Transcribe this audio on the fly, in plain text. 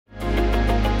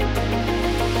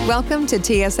Welcome to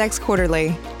TSX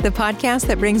Quarterly, the podcast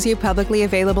that brings you publicly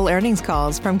available earnings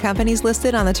calls from companies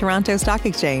listed on the Toronto Stock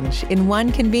Exchange in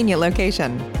one convenient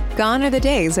location. Gone are the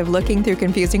days of looking through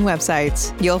confusing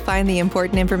websites. You'll find the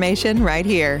important information right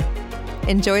here.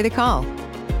 Enjoy the call.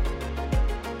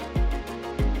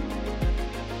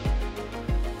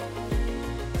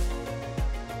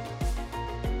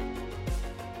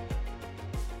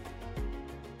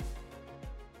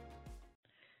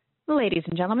 Ladies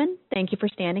and gentlemen, thank you for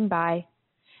standing by,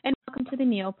 and welcome to the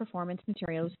Neo Performance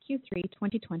Materials Q3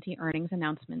 2020 earnings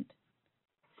announcement.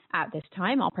 At this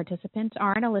time, all participants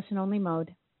are in a listen-only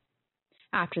mode.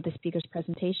 After the speaker's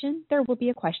presentation, there will be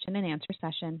a question and answer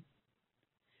session.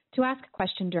 To ask a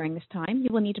question during this time, you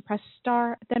will need to press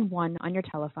star, then 1 on your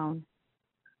telephone.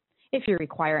 If you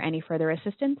require any further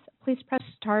assistance, please press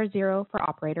star 0 for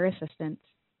operator assistance.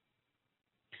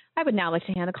 I would now like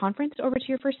to hand the conference over to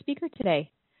your first speaker today.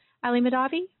 Ali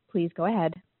Madavi, please go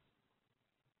ahead.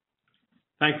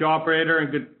 Thank you, operator,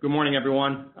 and good morning,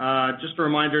 everyone. Just a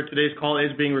reminder, today's call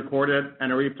is being recorded,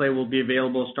 and a replay will be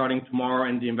available starting tomorrow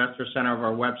in the Investor Center of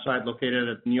our website located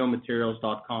at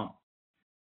neomaterials.com.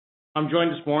 I'm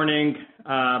joined this morning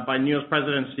by Neo's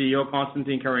President and CEO,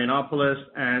 Constantine Karayannopoulos,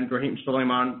 and Rahim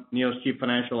Suleman, Neo's Chief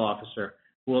Financial Officer,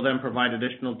 who will then provide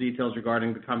additional details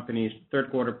regarding the company's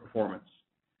third quarter performance.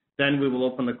 Then we will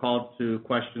open the call to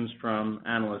questions from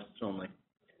analysts only.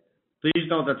 Please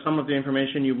note that some of the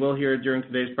information you will hear during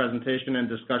today's presentation and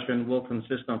discussion will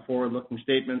consist of forward-looking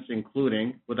statements,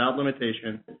 including, without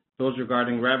limitation, those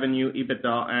regarding revenue,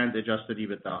 EBITDA, and adjusted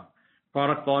EBITDA,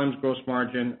 product volumes, gross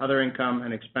margin, other income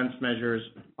and expense measures,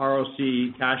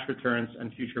 ROCE, cash returns,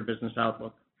 and future business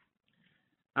outlook.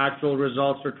 Actual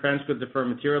results or trends could differ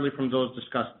materially from those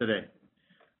discussed today.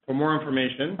 For more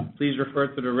information, please refer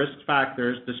to the risk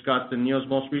factors discussed in Neo's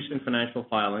most recent financial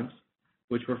filings,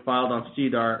 which were filed on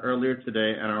SEDAR earlier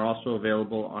today and are also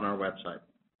available on our website.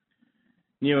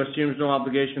 Neo assumes no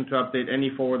obligation to update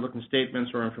any forward-looking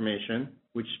statements or information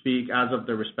which speak as of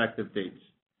their respective dates.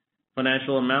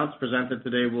 Financial amounts presented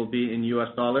today will be in U.S.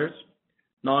 dollars.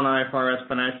 Non-IFRS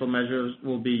financial measures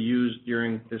will be used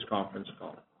during this conference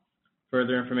call.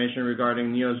 Further information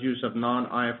regarding Neo's use of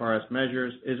non-IFRS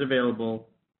measures is available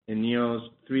in Neo's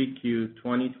 3Q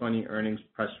 2020 earnings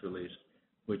press release,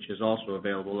 which is also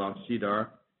available on SEDAR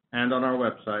and on our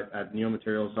website at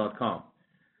neomaterials.com.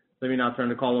 Let me now turn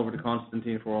the call over to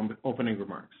Constantine for opening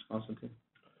remarks. Constantine.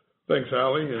 Thanks,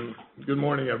 Ali, and good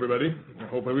morning, everybody. I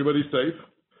hope everybody's safe.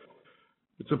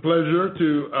 It's a pleasure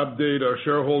to update our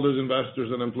shareholders,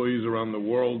 investors, and employees around the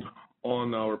world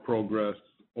on our progress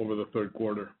over the third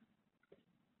quarter.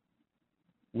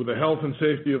 With the health and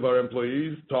safety of our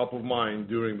employees top of mind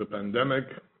during the pandemic,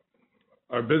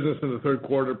 our business in the third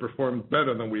quarter performed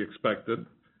better than we expected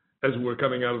as we're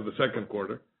coming out of the second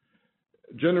quarter,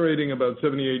 generating about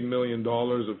 $78 million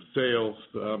of sales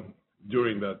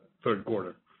during that third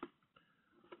quarter.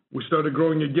 We started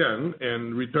growing again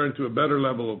and returned to a better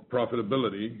level of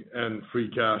profitability and free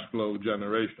cash flow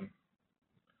generation.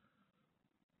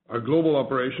 Our global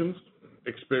operations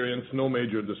experienced no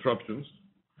major disruptions,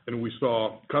 and we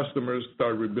saw customers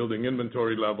start rebuilding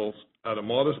inventory levels at a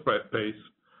modest pace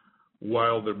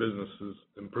while their businesses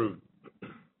improved.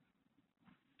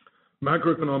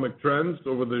 Macroeconomic trends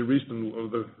over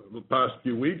the past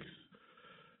few weeks,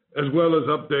 as well as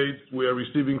updates we are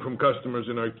receiving from customers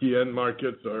in our key end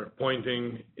markets, are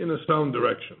pointing in a sound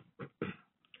direction.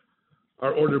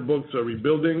 Our order books are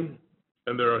rebuilding,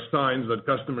 and there are signs that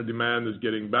customer demand is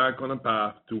getting back on a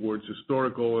path towards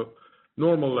historical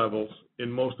normal levels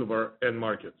in most of our end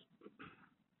markets.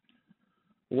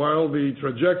 While the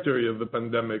trajectory of the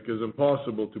pandemic is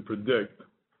impossible to predict,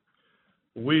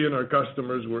 we and our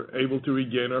customers were able to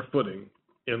regain our footing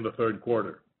in the third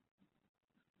quarter.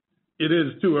 It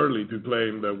is too early to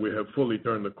claim that we have fully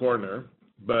turned the corner,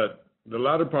 but the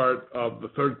latter part of the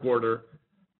third quarter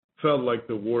felt like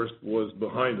the worst was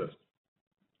behind us.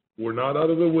 We're not out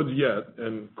of the woods yet,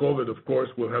 and COVID, of course,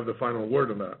 will have the final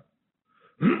word on that.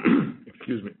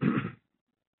 Excuse me.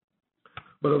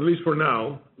 But at least for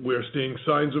now, we are seeing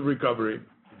signs of recovery,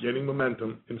 gaining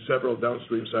momentum in several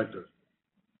downstream sectors.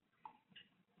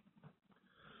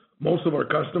 Most of our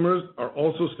customers are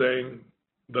also saying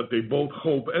that they both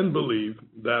hope and believe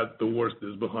that the worst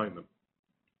is behind them.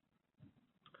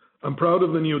 I'm proud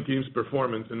of the Neo team's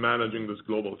performance in managing this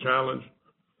global challenge,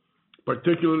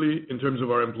 particularly in terms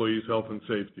of our employees' health and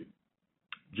safety.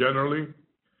 Generally,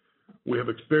 we have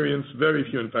experienced very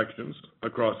few infections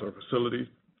across our facilities.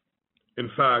 In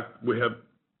fact, we have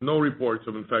no reports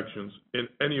of infections in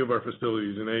any of our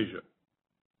facilities in Asia.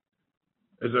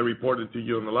 As I reported to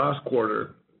you in the last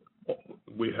quarter,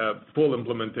 we have full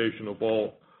implementation of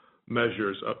all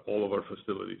measures at all of our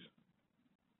facilities.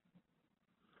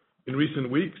 In recent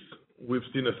weeks, we've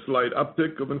seen a slight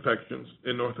uptick of infections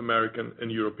in North American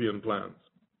and European plants.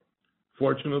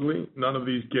 Fortunately, none of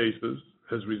these cases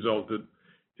has resulted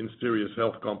in serious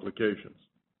health complications.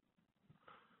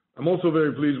 I'm also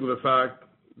very pleased with the fact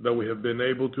that we have been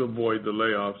able to avoid the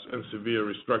layoffs and severe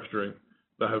restructuring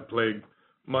that have plagued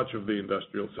much of the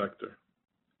industrial sector.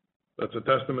 That's a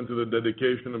testament to the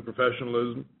dedication and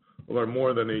professionalism of our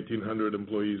more than 1,800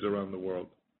 employees around the world.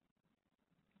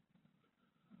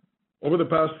 Over the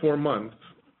past 4 months,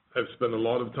 I've spent a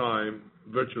lot of time,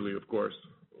 virtually of course,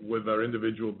 with our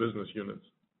individual business units.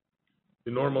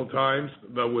 In normal times,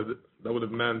 that would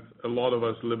have meant a lot of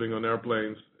us living on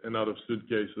airplanes and out of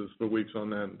suitcases for weeks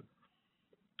on end.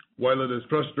 While it is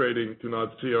frustrating to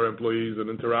not see our employees and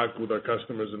interact with our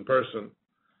customers in person,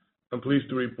 I'm pleased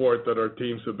to report that our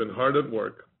teams have been hard at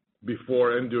work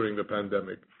before and during the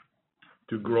pandemic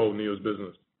to grow NEO's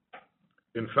business.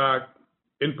 In fact,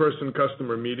 in-person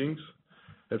customer meetings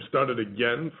have started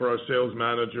again for our sales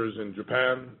managers in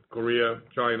Japan, Korea,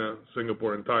 China,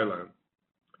 Singapore, and Thailand.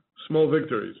 Small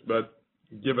victories, but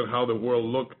given how the world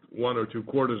looked 1 or 2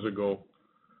 quarters ago,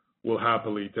 we'll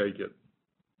happily take it.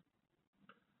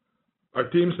 Our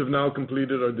teams have now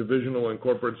completed our divisional and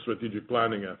corporate strategic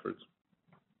planning efforts.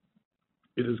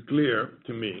 It is clear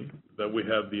to me that we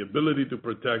have the ability to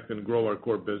protect and grow our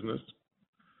core business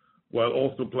while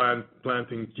also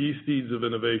planting key seeds of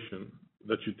innovation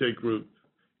that should take root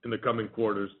in the coming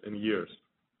quarters and years.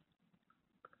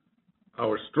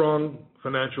 Our strong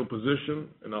financial position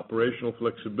and operational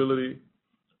flexibility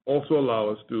also allow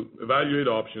us to evaluate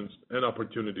options and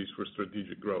opportunities for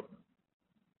strategic growth.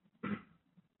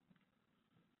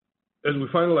 As we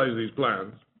finalize these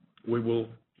plans, we will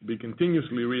be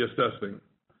continuously reassessing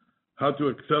how to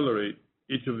accelerate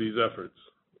each of these efforts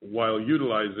while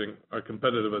utilizing our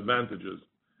competitive advantages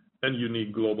and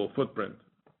unique global footprint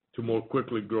to more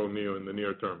quickly grow NEO in the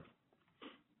near term.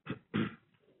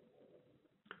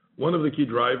 One of the key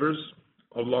drivers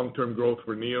of long-term growth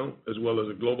for NEO, as well as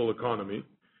a global economy,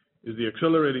 is the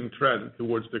accelerating trend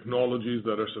towards technologies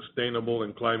that are sustainable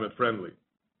and climate friendly.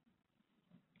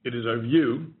 It is our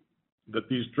view that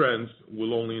these trends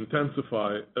will only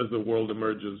intensify as the world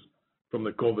emerges from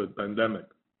the COVID pandemic.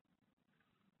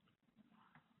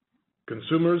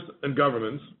 Consumers and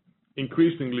governments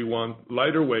increasingly want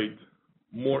lighter weight,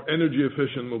 more energy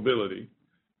efficient mobility,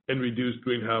 and reduced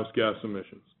greenhouse gas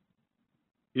emissions.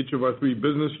 Each of our 3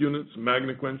 business units,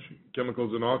 Magnequench,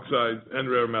 Chemicals and Oxides, and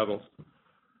Rare Metals,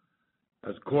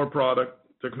 has core product,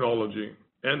 technology,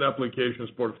 and applications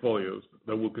portfolios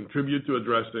that will contribute to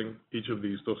addressing each of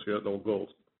these societal goals.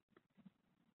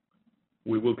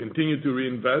 We will continue to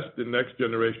reinvest in next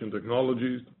generation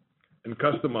technologies and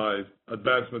customize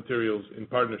advanced materials in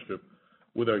partnership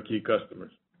with our key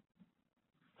customers.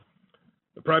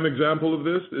 A prime example of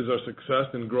this is our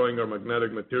success in growing our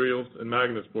magnetic materials and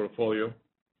magnets portfolio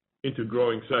into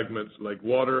growing segments like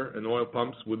water and oil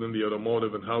pumps within the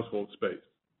automotive and household space.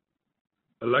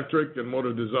 Electric and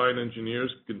motor design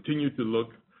engineers continue to look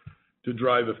to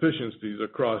drive efficiencies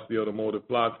across the automotive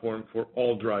platform for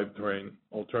all drivetrain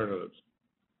alternatives.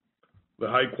 The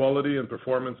high quality and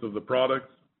performance of the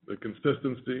products, the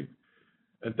consistency,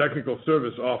 and technical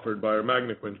service offered by our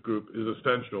Magnequench group is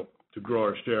essential to grow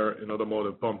our share in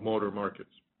automotive pump motor markets.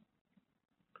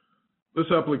 This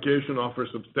application offers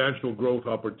substantial growth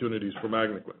opportunities for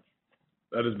Magnequench.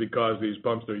 That is because these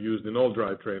pumps are used in all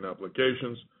drivetrain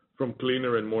applications, from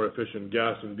cleaner and more efficient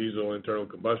gas and diesel internal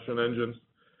combustion engines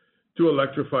to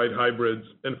electrified hybrids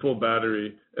and full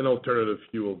battery and alternative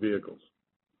fuel vehicles.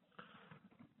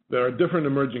 There are different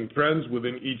emerging trends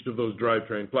within each of those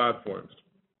drivetrain platforms,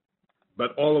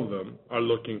 but all of them are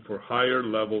looking for higher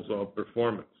levels of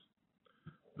performance.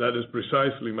 That is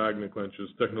precisely Magnequench's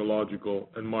technological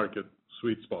and market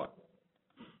sweet spot.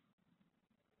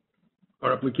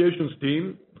 Our applications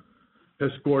team has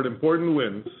scored important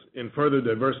wins in further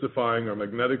diversifying our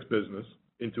magnetics business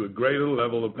into a greater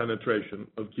level of penetration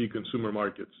of key consumer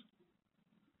markets.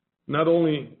 Not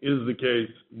only is the case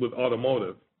with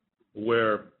automotive,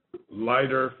 where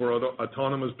lighter for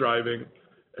autonomous driving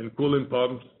and cooling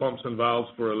pumps and valves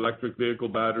for electric vehicle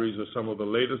batteries are some of the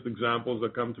latest examples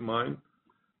that come to mind,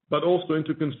 but also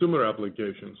into consumer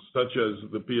applications such as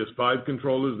the PS5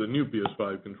 controllers, the new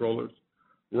PS5 controllers,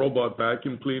 robot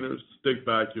vacuum cleaners, stick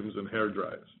vacuums, and hair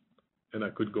dryers, and I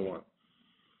could go on.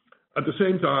 At the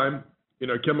same time, in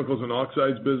our chemicals and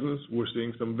oxides business, we're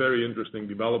seeing some very interesting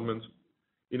developments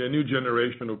in a new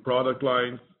generation of product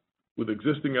lines with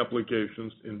existing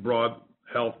applications in broad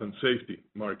health and safety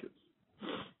markets.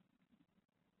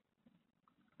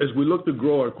 As we look to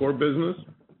grow our core business,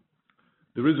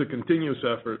 There is a continuous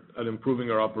effort at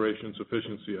improving our operations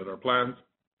efficiency at our plants,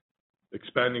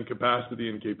 expanding capacity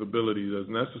and capabilities as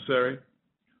necessary,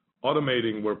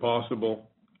 automating where possible,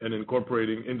 and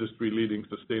incorporating industry-leading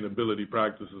sustainability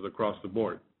practices across the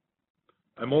board.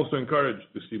 I'm also encouraged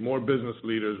to see more business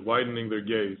leaders widening their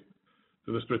gaze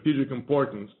to the strategic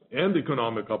importance and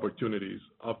economic opportunities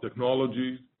of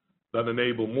technologies that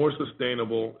enable more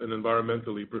sustainable and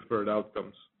environmentally preferred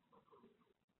outcomes.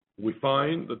 We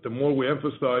find that the more we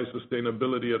emphasize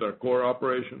sustainability at our core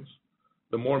operations,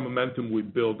 the more momentum we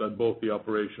build at both the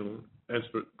operational and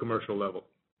commercial level.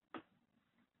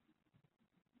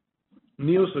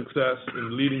 NEO's success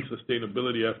in leading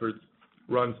sustainability efforts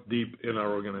runs deep in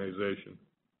our organization.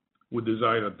 We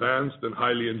design advanced and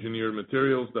highly engineered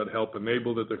materials that help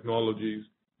enable the technologies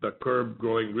that curb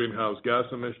growing greenhouse gas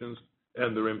emissions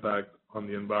and their impact on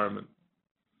the environment.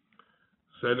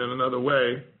 Said in another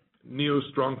way, NEO's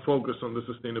strong focus on the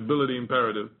sustainability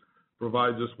imperative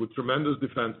provides us with tremendous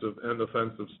defensive and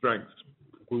offensive strengths.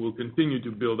 We will continue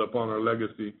to build upon our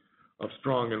legacy of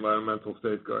strong environmental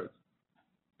safeguards,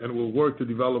 and will work to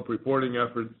develop reporting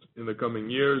efforts in the coming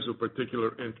years of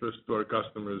particular interest to our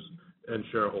customers and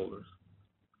shareholders.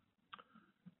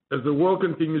 As the world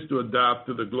continues to adapt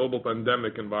to the global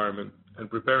pandemic environment and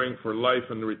preparing for life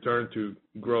and return to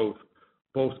growth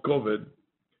post-COVID,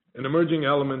 an emerging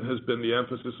element has been the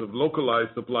emphasis of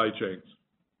localized supply chains.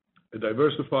 A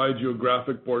diversified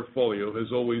geographic portfolio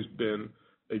has always been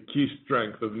a key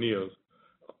strength of NEO's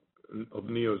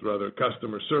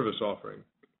customer service offering,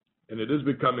 and it is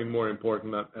becoming more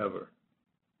important than ever.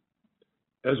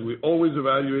 As we always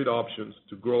evaluate options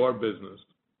to grow our business,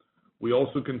 we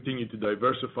also continue to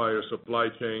diversify our supply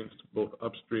chains, both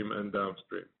upstream and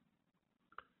downstream.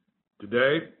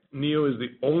 Today, NEO is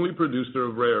the only producer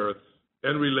of rare earths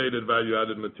and related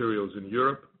value-added materials in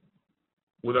Europe,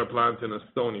 with our plant in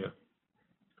Estonia.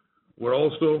 We're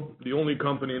also the only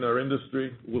company in our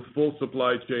industry with full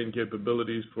supply chain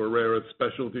capabilities for rare earth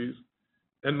specialties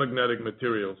and magnetic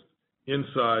materials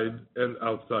inside and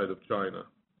outside of China.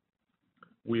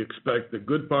 We expect a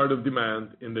good part of demand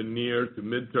in the near to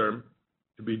midterm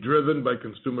to be driven by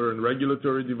consumer and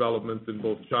regulatory developments in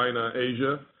both China,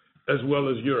 Asia, as well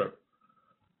as Europe.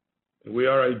 We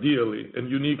are ideally and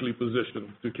uniquely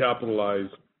positioned to capitalize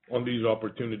on these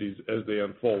opportunities as they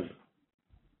unfold.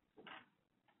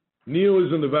 NEO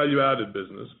is in the value-added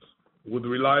business with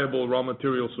reliable raw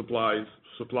material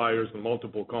suppliers in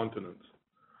multiple continents.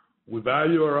 We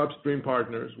value our upstream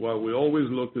partners while we always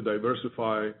look to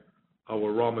diversify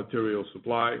our raw material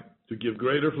supply to give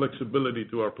greater flexibility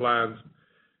to our plants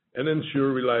and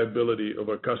ensure reliability of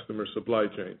our customer supply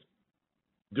chains.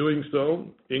 Doing so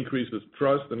increases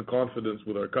trust and confidence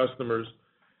with our customers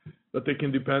that they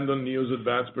can depend on NEO's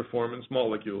advanced performance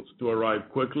molecules to arrive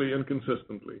quickly and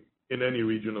consistently in any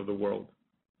region of the world.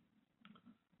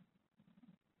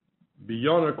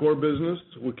 Beyond our core business,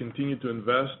 we continue to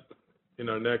invest in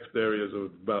our next areas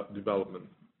of development.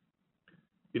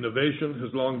 Innovation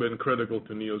has long been critical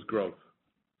to NEO's growth.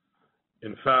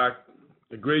 In fact,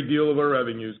 a great deal of our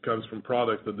revenues comes from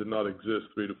products that did not exist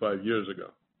 3 to 5 years ago.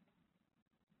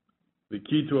 The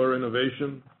key to our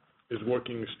innovation is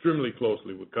working extremely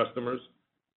closely with customers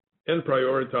and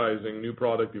prioritizing new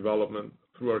product development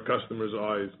through our customers'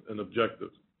 eyes and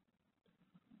objectives.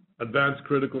 Advanced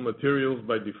critical materials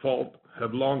by default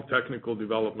have long technical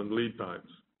development lead times.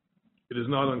 It is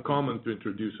not uncommon to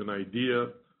introduce an idea,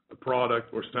 a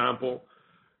product, or sample,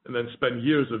 and then spend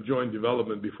years of joint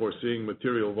development before seeing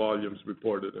material volumes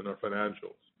reported in our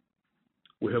financials.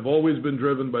 We have always been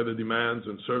driven by the demands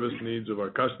and service needs of our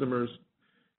customers,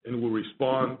 and will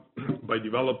respond by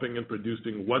developing and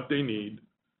producing what they need,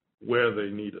 where they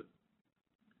need it.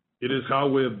 It is how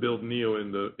we have built NEO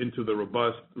into the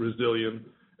robust, resilient,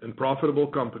 and profitable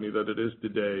company that it is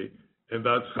today, and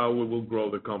that's how we will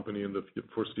grow the company in the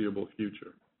foreseeable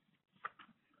future.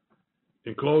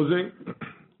 In closing,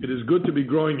 it is good to be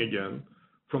growing again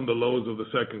from the lows of the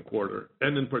second quarter,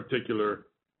 and in particular,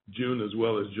 June as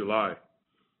well as July.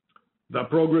 That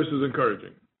progress is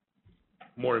encouraging.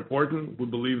 More important, we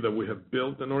believe that we have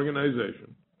built an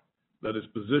organization that is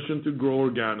positioned to grow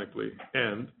organically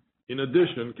and, in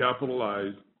addition,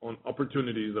 capitalize on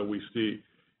opportunities that we see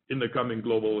in the coming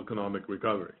global economic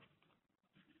recovery.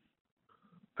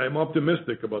 I am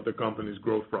optimistic about the company's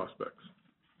growth prospects.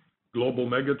 Global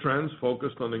megatrends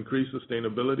focused on increased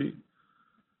sustainability,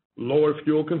 lower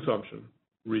fuel consumption,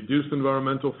 reduced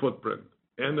environmental footprint,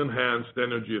 and enhanced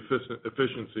energy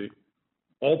efficiency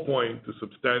all point to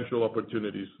substantial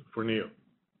opportunities for NEO.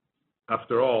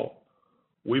 After all,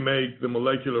 we make the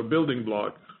molecular building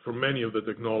blocks for many of the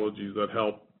technologies that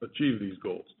help achieve these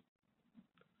goals.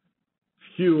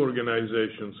 few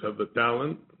organizations have the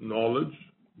talent, knowledge,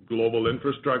 global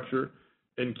infrastructure,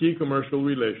 and key commercial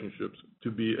relationships to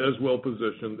be as well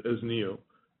positioned as NEO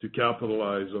to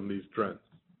capitalize on these trends.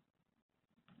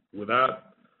 With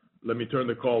that, let me turn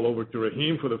the call over to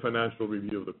Rahim for the financial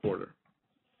review of the quarter.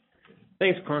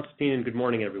 Thanks, Constantine, and good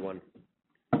morning, everyone.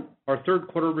 Our third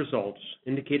quarter results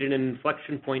indicated an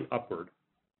inflection point upward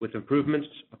with improvements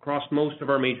across most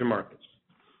of our major markets.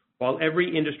 While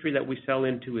every industry that we sell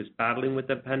into is battling with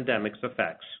the pandemic's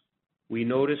effects, we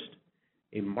noticed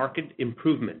a market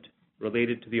improvement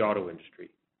related to the auto industry.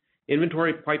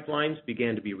 Inventory pipelines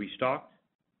began to be restocked,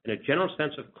 and a general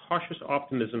sense of cautious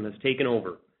optimism has taken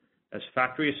over as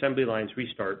factory assembly lines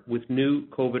restart with new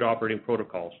COVID operating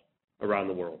protocols around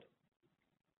the world.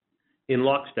 In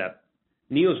lockstep,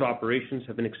 NEO's operations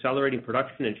have been accelerating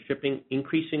production and shipping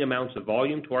increasing amounts of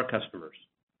volume to our customers.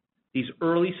 These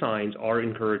early signs are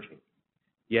encouraging,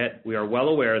 yet we are well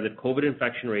aware that COVID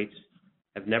infection rates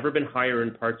have never been higher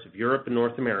in parts of Europe and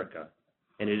North America,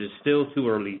 and it is still too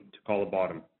early to call a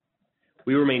bottom.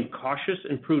 We remain cautious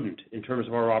and prudent in terms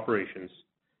of our operations,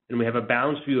 and we have a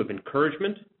balanced view of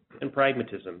encouragement and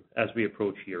pragmatism as we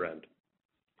approach year-end.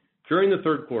 During the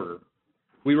third quarter,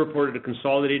 we reported a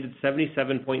consolidated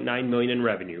 $77.9 million in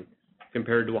revenue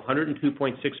compared to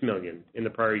 $102.6 million in the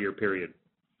prior year period.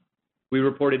 We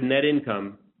reported net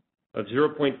income of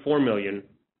 $0.4 million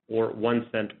or 1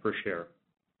 cent per share.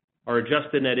 Our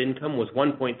adjusted net income was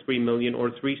 $1.3 million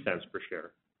or 3 cents per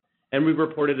share. And we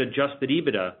reported adjusted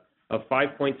EBITDA of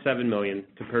 $5.7 million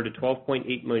compared to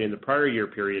 $12.8 million in the prior year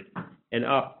period and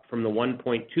up from the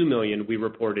 $1.2 million we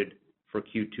reported for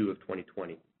Q2 of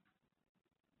 2020.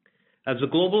 As the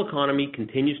global economy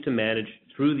continues to manage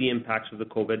through the impacts of the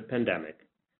COVID pandemic,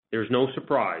 there is no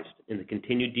surprise in the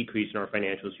continued decrease in our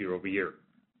financials year over year.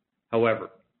 However,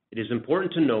 it is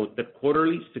important to note that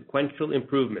quarterly sequential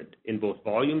improvement in both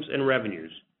volumes and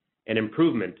revenues and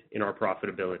improvement in our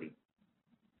profitability.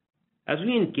 As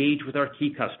we engage with our key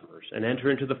customers and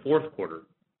enter into the fourth quarter,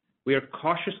 we are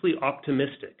cautiously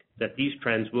optimistic that these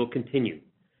trends will continue,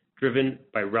 driven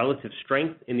by relative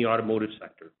strength in the automotive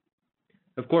sector.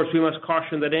 Of course, we must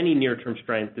caution that any near-term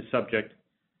strength is subject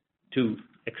to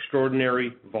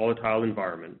extraordinary volatile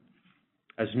environment,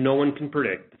 as no one can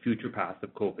predict the future path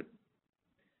of COVID.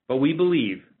 But we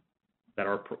believe that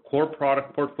our core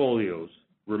product portfolios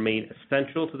remain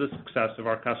essential to the success of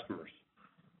our customers.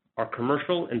 Our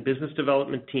commercial and business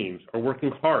development teams are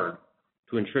working hard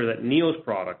to ensure that NEO's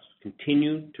products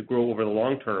continue to grow over the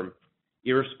long term,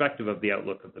 irrespective of the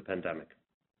outlook of the pandemic.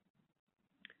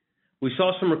 We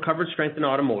saw some recovered strength in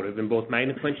automotive in both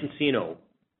Magnequench and C&O,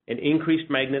 and increased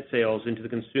magnet sales into the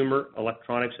consumer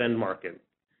electronics end market,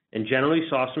 and generally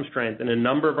saw some strength in a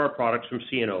number of our products from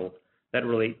C&O that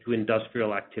relate to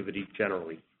industrial activity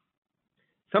generally.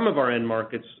 Some of our end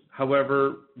markets,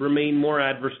 however, remain more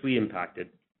adversely impacted,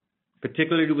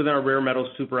 particularly with our rare metal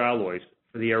superalloys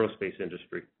for the aerospace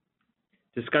industry.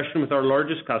 Discussion with our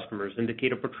largest customers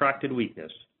indicate a protracted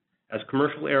weakness as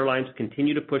commercial airlines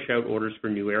continue to push out orders for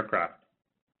new aircraft.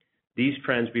 These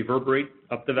trends reverberate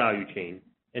up the value chain,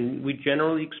 and we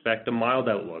generally expect a mild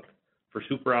outlook for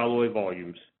superalloy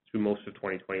volumes through most of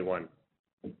 2021.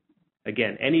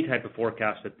 Again, any type of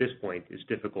forecast at this point is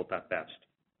difficult at best.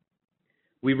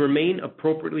 We remain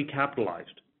appropriately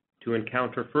capitalized to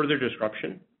encounter further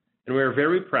disruption, and we are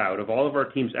very proud of all of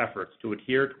our team's efforts to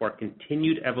adhere to our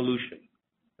continued evolution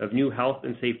of new health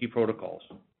and safety protocols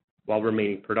while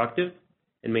remaining productive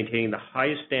and maintaining the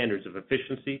highest standards of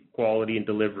efficiency, quality, and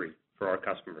delivery for our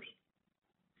customers.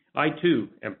 I, too,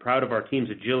 am proud of our team's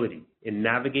agility in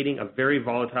navigating a very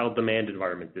volatile demand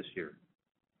environment this year.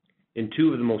 In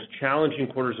two of the most challenging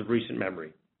quarters of recent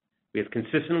memory, we have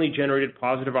consistently generated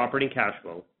positive operating cash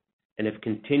flow and have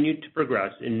continued to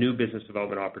progress in new business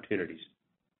development opportunities.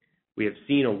 We have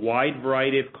seen a wide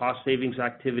variety of cost savings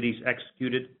activities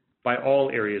executed by all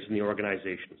areas in the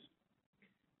organizations.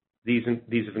 These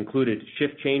have included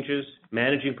shift changes,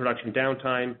 managing production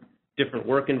downtime, different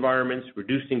work environments,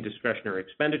 reducing discretionary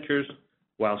expenditures,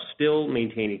 while still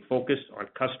maintaining focus on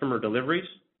customer deliveries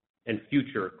and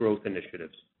future growth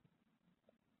initiatives.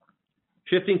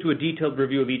 Shifting to a detailed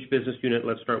review of each business unit,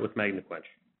 let's start with Magnequench.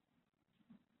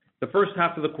 The first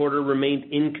half of the quarter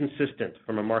remained inconsistent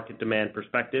from a market demand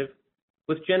perspective,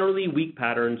 with generally weak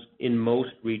patterns in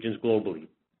most regions globally.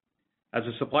 As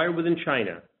a supplier within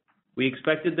China, we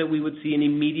expected that we would see an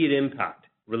immediate impact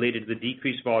related to the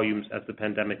decreased volumes as the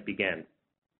pandemic began.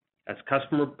 As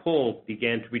customer pull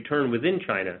began to return within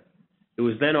China, it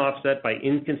was then offset by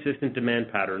inconsistent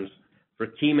demand patterns for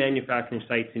key manufacturing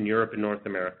sites in Europe and North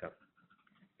America.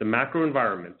 The macro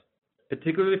environment,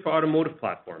 particularly for automotive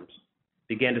platforms,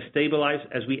 began to stabilize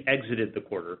as we exited the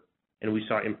quarter, and we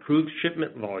saw improved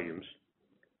shipment volumes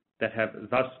that have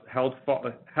thus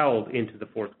held into the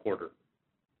fourth quarter.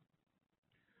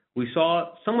 We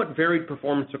saw somewhat varied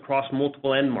performance across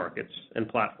multiple end markets and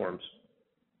platforms.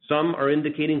 Some are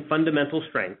indicating fundamental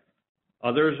strength,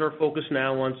 others are focused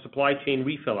now on supply chain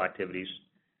refill activities,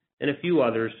 and a few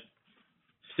others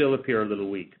still appear a little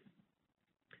weak.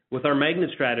 With our magnet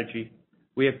strategy,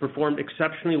 we have performed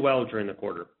exceptionally well during the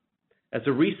quarter. As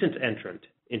a recent entrant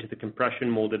into the compression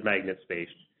molded magnet space,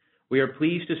 we are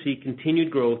pleased to see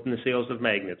continued growth in the sales of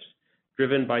magnets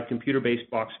driven by computer-based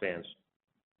box fans.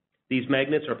 These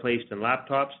magnets are placed in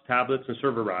laptops, tablets, and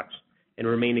server racks and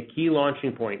remain a key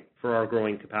launching point for our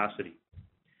growing capacity.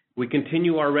 We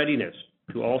continue our readiness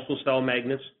to also sell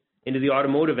magnets into the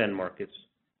automotive end markets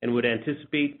and would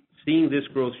anticipate seeing this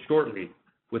growth shortly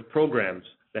with programs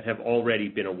that have already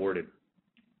been awarded.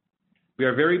 We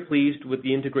are very pleased with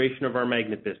the integration of our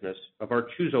magnet business of our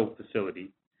Chuzhou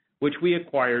facility, which we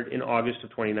acquired in August of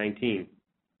 2019.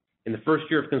 In the first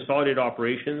year of consolidated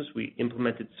operations, we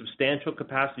implemented substantial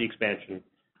capacity expansion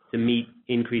to meet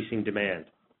increasing demand.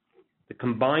 The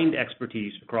combined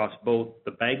expertise across both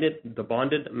the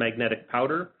bonded magnetic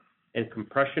powder and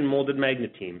compression molded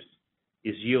magnet teams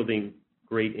is yielding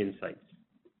great insights.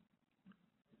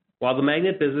 While the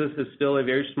magnet business is still a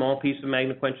very small piece of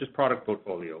Magnequench's product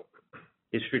portfolio,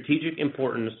 its strategic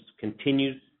importance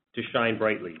continues to shine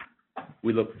brightly.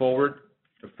 We look forward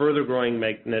to further growing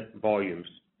magnet volumes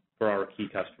for our key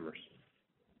customers.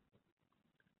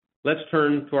 Let's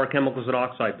turn to our chemicals and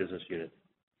oxide business unit.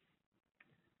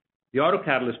 The auto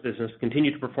catalyst business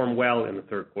continued to perform well in the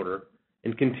third quarter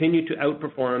and continued to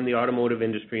outperform the automotive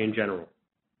industry in general.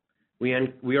 We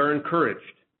are encouraged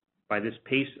by this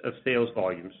pace of sales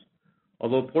volumes,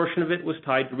 although a portion of it was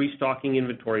tied to restocking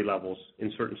inventory levels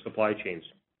in certain supply chains.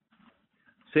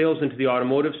 Sales into the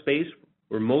automotive space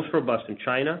were most robust in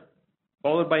China,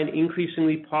 followed by an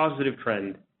increasingly positive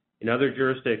trend in other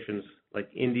jurisdictions like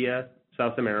India,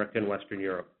 South America, and Western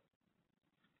Europe.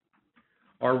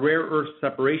 Our rare earth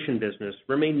separation business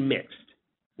remained mixed,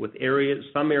 with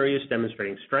some areas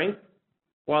demonstrating strength,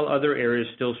 while other areas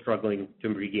still struggling to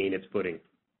regain its footing.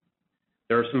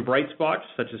 There are some bright spots,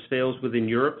 such as sales within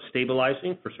Europe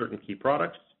stabilizing for certain key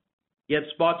products, yet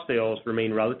spot sales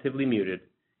remain relatively muted,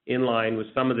 in line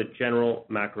with some of the general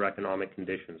macroeconomic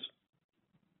conditions.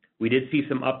 We did see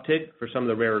some uptick for some of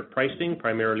the rare earth pricing,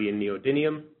 primarily in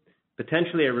neodymium,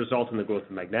 potentially a result in the growth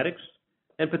of magnetics,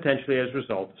 and potentially as a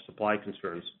result of supply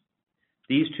concerns.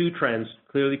 These two trends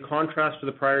clearly contrast to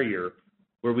the prior year,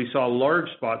 where we saw large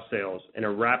spot sales and a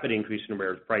rapid increase in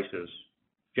rare earth prices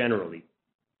generally,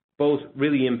 both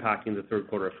really impacting the third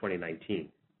quarter of 2019.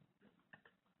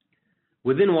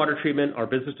 Within water treatment, our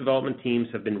business development teams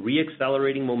have been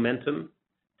re-accelerating momentum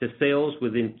to sales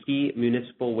within key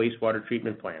municipal wastewater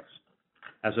treatment plants,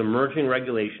 as emerging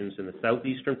regulations in the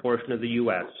southeastern portion of the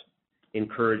U.S.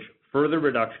 encourage further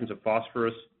reductions of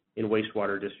phosphorus in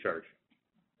wastewater discharge.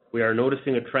 We are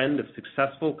noticing a trend of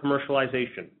successful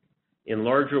commercialization in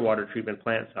larger water treatment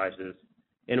plant sizes,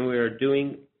 and we are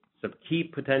doing some key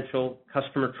potential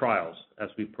customer trials as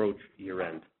we approach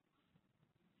year-end.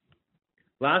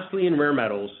 Lastly, in rare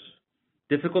metals,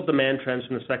 difficult demand trends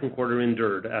from the second quarter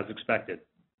endured as expected,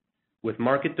 with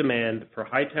market demand for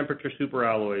high-temperature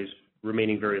superalloys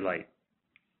remaining very light.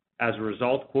 As a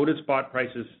result, quoted spot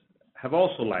prices have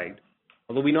also lagged,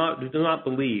 although we do not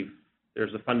believe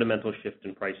there's a fundamental shift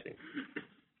in pricing.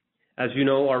 As you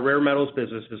know, our rare metals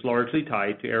business is largely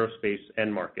tied to aerospace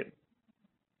end market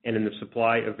and in the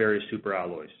supply of various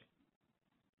superalloys.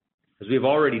 As we have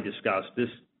already discussed, this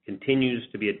continues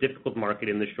to be a difficult market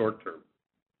in the short term.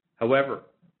 However,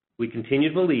 we continue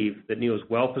to believe that Neo is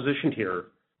well positioned here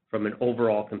from an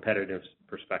overall competitive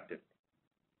perspective.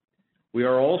 We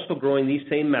are also growing these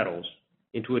same metals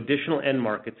into additional end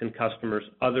markets and customers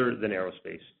other than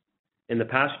aerospace. In the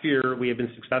past year, we have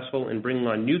been successful in bringing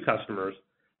on new customers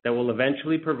that will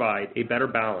eventually provide a better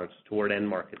balance toward end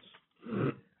markets.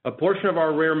 A portion of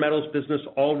our rare metals business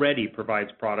already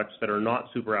provides products that are not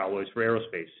superalloys for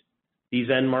aerospace. These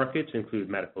end markets include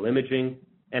medical imaging,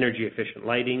 energy-efficient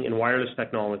lighting, and wireless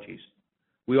technologies.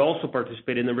 We also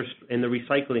participate in the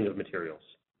recycling of materials.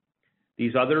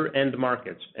 These other end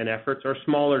markets and efforts are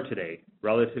smaller today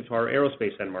relative to our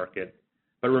aerospace end market,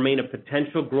 but remain a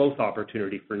potential growth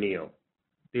opportunity for Neo.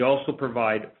 They also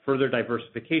provide further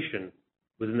diversification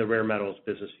within the rare metals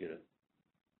business unit.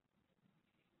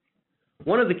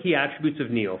 One of the key attributes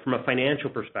of Neo from a financial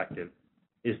perspective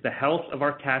is the health of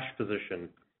our cash position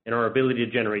and our ability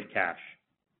to generate cash.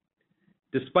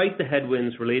 Despite the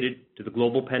headwinds related to the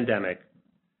global pandemic,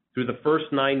 Through the first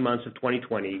 9 months of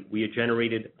 2020, we had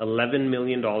generated $11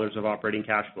 million of operating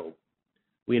cash flow.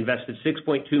 We invested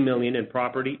 $6.2 million in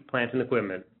property, plant, and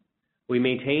equipment. We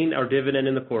maintained our dividend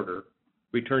in the quarter,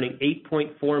 returning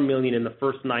 $8.4 million in the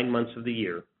first 9 months of the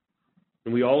year.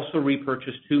 And we also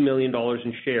repurchased $2 million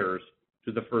in shares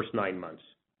through the first 9 months.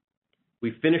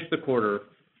 We finished the quarter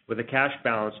with a cash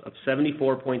balance of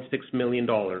 $74.6 million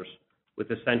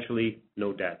with essentially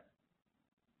no debt.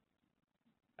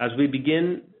 As we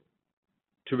begin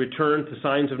to return to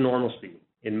signs of normalcy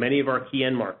in many of our key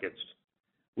end markets,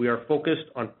 we are focused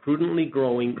on prudently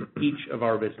growing each of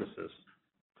our businesses.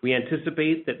 We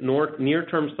anticipate that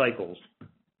near-term cycles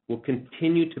will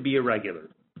continue to be irregular,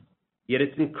 yet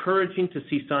it's encouraging to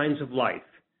see signs of life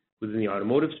within the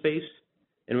automotive space,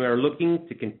 and we are looking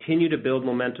to continue to build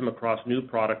momentum across new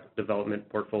product development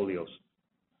portfolios.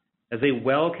 As a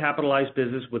well-capitalized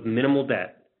business with minimal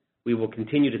debt, we will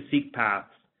continue to seek paths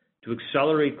to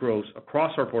accelerate growth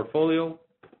across our portfolio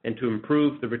and to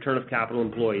improve the return of capital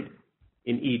employed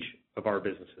in each of our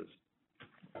businesses.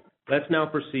 Let's now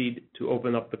proceed to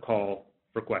open up the call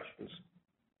for questions.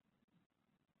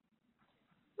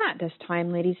 At this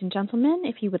time, ladies and gentlemen,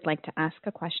 if you would like to ask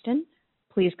a question,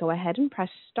 please go ahead and press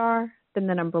star, then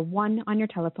the number 1 on your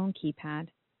telephone keypad.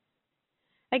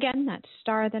 Again, that's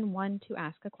star, then 1 to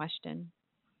ask a question.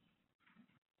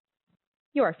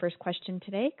 Your first question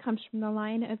today comes from the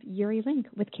line of Yuri Lynk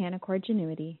with Canaccord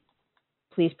Genuity.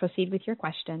 Please proceed with your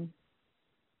question.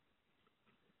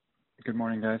 Good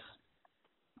morning, guys.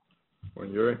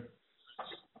 Morning, Yuri.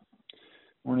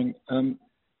 Morning.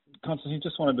 Constantine,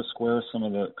 just wanted to square some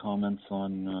of the comments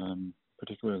on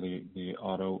particularly the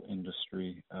auto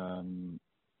industry.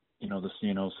 The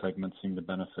C&O segment seemed to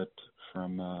benefit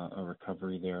from a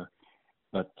recovery there,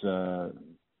 but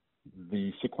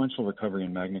the sequential recovery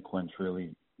in Magnequench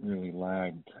really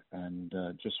lagged, and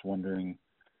just wondering,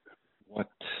 what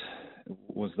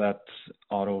was that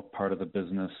auto part of the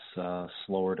business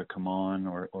slower to come on,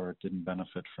 or it didn't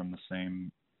benefit from the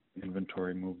same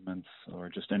inventory movements, or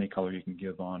just any color you can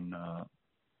give on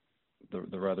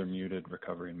the rather muted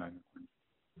recovery in Magnequench?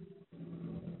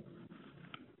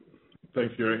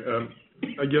 Thanks, Yuri.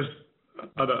 I guess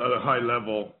at a high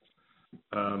level,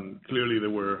 clearly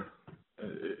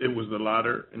it was the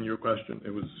latter in your question.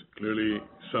 It was clearly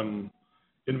some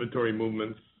inventory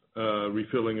movements,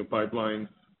 refilling of pipelines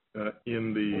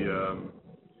in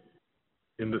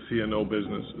the C&O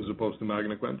business as opposed to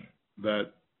Magnequench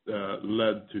that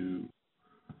led to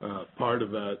part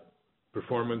of that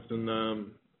performance in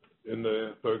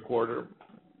the third quarter.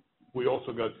 We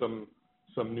also got some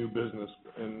new business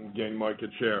and gained market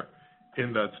share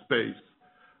in that space,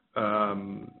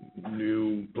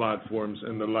 new platforms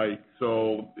and the like.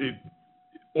 So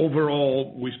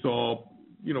overall, we saw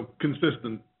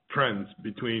consistent trends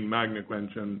between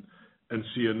Magnequench and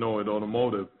C&O at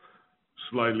automotive,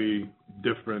 slightly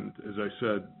different, as I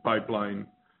said, pipeline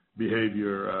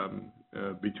behavior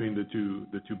between the two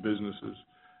businesses.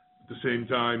 At the same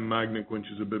time, Magnequench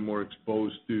is a bit more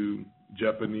exposed to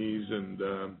Japanese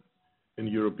and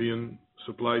European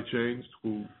supply chains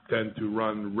who tend to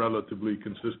run relatively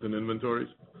consistent inventories.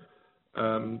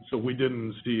 So we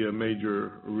didn't see a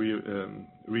major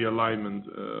realignment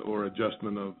or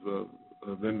adjustment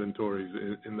of inventories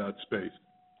in that space.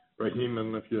 Rahim,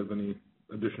 and if you have any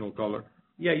additional color.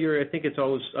 Yeah, Yuri, I think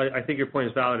your point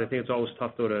is valid. I think it's always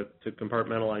tough, though, to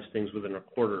compartmentalize things within a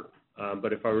quarter.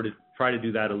 But if I were to try to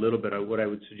do that a little bit, what I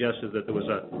would suggest is that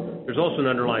there's also an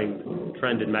underlying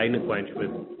trend in Magnequench with,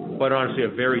 quite honestly, a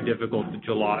very difficult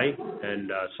July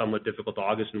and somewhat difficult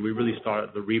August, and we really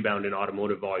started the rebound in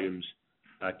automotive volumes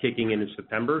kicking in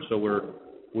September. So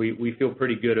we feel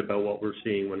pretty good about what we're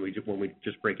seeing when we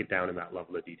just break it down in that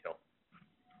level of detail.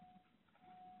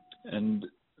 And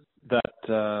that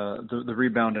the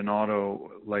rebound in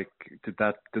auto, did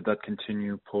that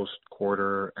continue post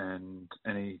quarter, and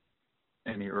any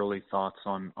early thoughts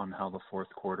on how the fourth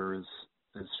quarter is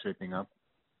shaping up?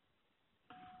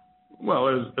 Well,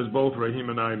 as both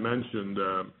Rahim and I mentioned,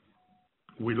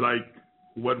 we like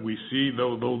what we see,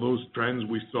 though those trends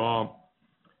we saw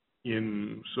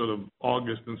in sort of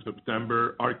August and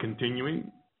September are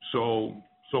continuing. So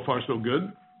far so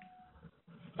good.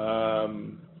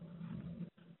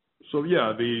 So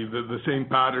yeah, the same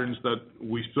patterns that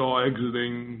we saw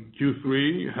exiting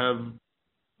Q3 have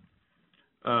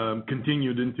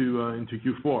continued into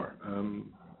Q4.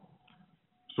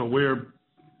 So we're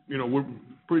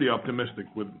pretty optimistic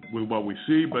with what we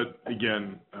see, but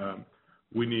again,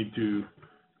 we need to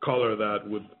color that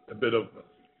with a bit of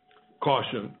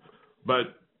caution.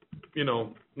 But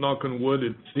knock on wood,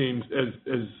 it seems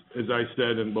as I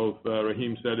said, and both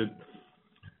Rahim said it,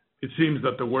 it seems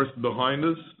that the worst is behind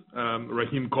us.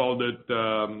 Rahim called it,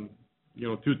 2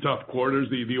 tough quarters.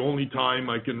 The only time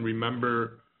I can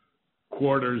remember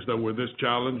quarters that were this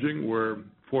challenging were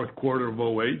fourth quarter of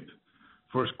 2008,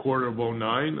 first quarter of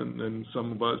 2009, and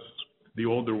some of us, the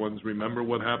older ones, remember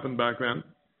what happened back then.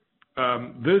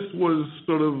 This was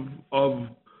sort of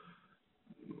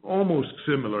almost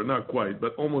similar, not quite,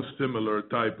 but almost similar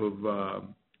type of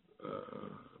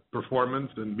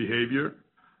performance and behavior.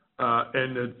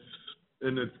 And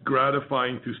it's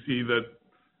gratifying to see that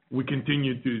we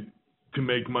continue to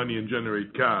make money and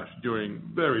generate cash during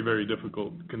very, very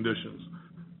difficult conditions.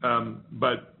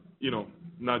 But,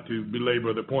 not to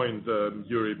belabor the point,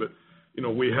 Yuri, but,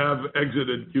 we have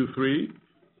exited Q3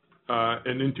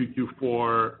 and into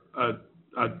Q4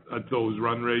 at those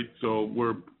run rates. So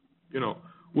we're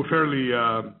fairly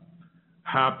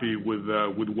happy with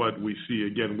what we see.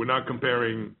 Again, we're not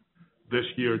comparing this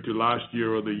year to last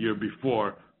year or the year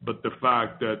before, but the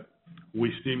fact that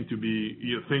things seem to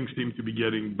be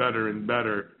getting better and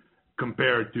better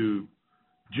compared to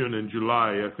June and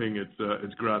July, I think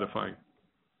it's gratifying.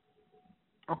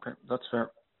 Okay, that's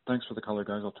fair. Thanks for the color,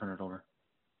 guys. I'll turn it over.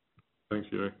 Thanks,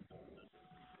 Yuri.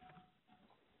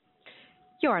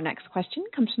 Your next question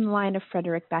comes from the line of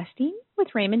Frederic Bastien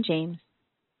with Raymond James.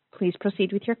 Please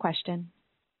proceed with your question.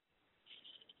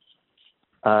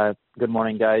 Good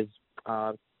morning, guys.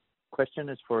 Question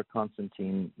is for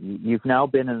Constantine. You've now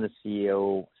been in the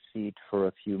CEO seat for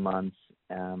a few months.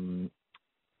 I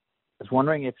was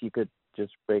wondering if you could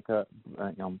just break down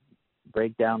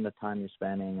the time you're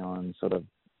spending on sort of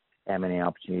M&A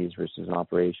opportunities versus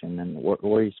operation, and where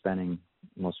are you spending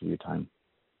most of your time?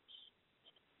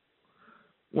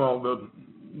 Well,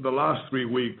 the last 3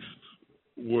 weeks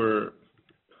were,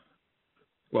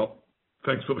 well,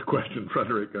 thanks for the question,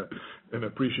 Frederic, and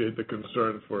appreciate the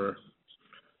concern for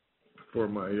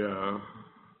my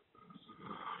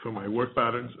work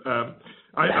patterns.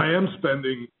 I am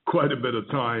spending quite a bit of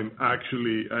time,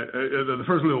 actually. The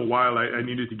first little while, I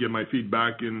needed to get my feet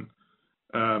back in,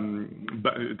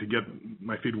 to get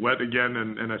my feet wet again,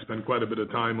 and I spent quite a bit of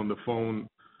time on the phone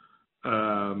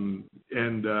and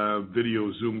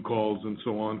video Zoom calls and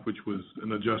so on, which was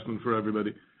an adjustment for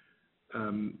everybody.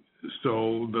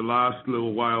 So the last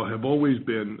little while have always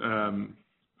been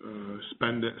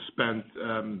spent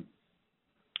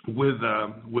with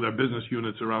our business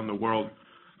units around the world.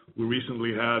 We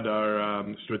recently had our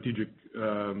strategic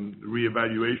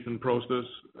reevaluation process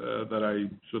that I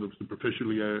sort of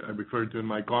superficially I referred to in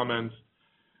my comments.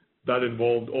 That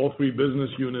involved all 3 business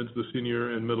units, the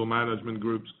senior and middle management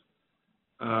groups.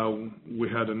 We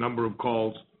had a number of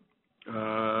calls,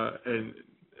 and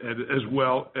as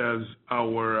well as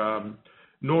our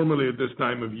normally at this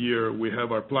time of year we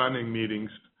have our planning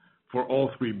meetings for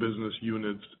all 3 business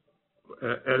units.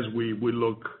 As we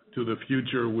look to the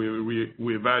future, we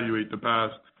evaluate the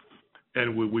past,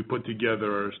 and we put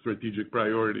together our strategic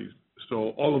priorities.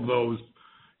 So all of those,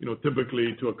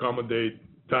 typically to accommodate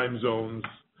time zones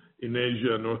in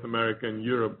Asia, North America, and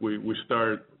Europe, we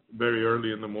start very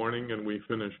early in the morning and we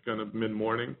finish kind of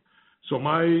mid-morning. So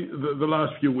the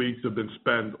last few weeks have been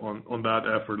spent on that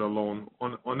effort alone.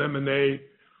 On M&A,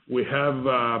 we have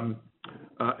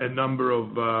a number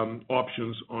of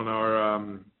options on our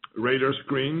radar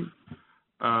screen.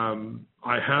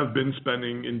 I have been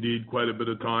spending indeed quite a bit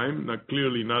of time,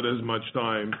 clearly not as much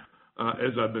time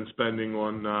as I've been spending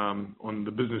on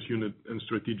the business unit and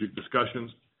strategic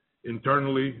discussions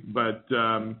internally, but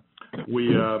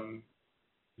we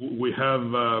have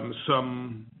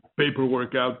some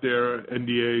paperwork out there,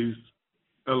 NDAs,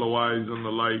 LOIs, and the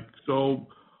like. So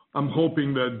I'm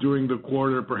hoping that during the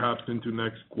quarter, perhaps into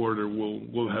next quarter,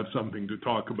 we'll have something to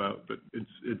talk about, but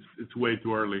it's way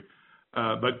too early.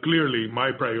 But clearly,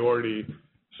 my priority,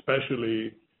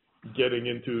 especially getting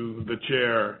into the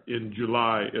chair in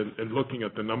July and looking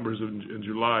at the numbers in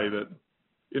July, that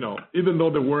even though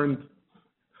they weren't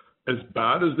as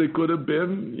bad as they could have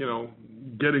been,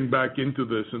 getting back into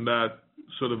this and that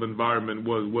sort of environment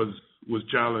was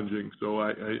challenging. So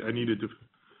I needed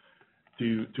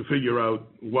to figure out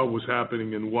what was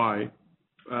happening and why.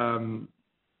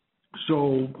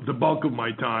 So the bulk of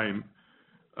my time,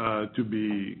 to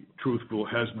be truthful,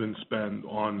 has been spent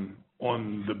on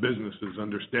the businesses,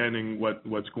 understanding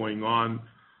what's going on,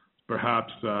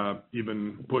 perhaps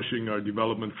even pushing our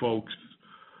development folks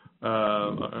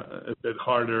a bit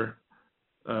harder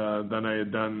than I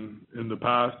had done in the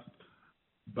past.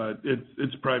 But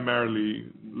it's primarily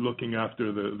looking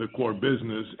after the core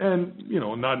business and,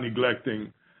 not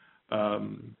neglecting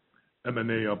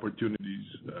M&A opportunities,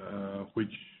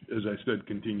 which, as I said,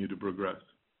 continue to progress.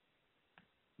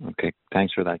 Okay,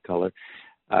 thanks for that color.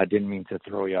 I didn't mean to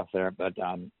throw you off there, but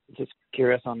just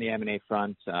curious on the M&A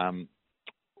front. In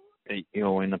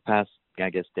the past, I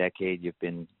guess, decade, you've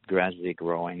been gradually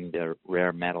growing the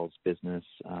rare metals business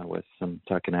with some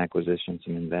tuck-in acquisitions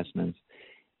and investments.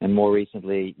 And more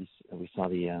recently, we saw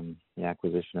the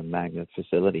acquisition of Magnet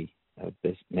Facility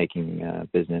making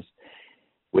business,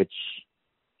 which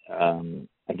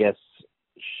I guess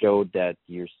showed that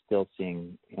you're still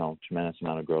seeing tremendous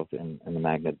amount of growth in the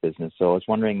magnet business. So I was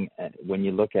wondering, when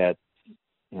you look at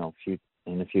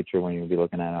in the future when you'll be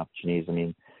looking at opportunities, I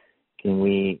mean, can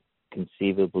we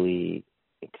conceivably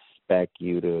expect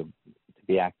you to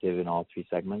be active in all three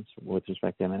segments with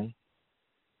respect to M&A?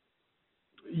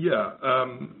 Yeah,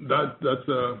 that's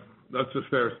a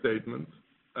fair statement.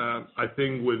 I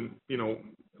think when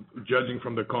judging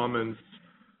from the comments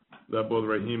that both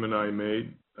Rahim and I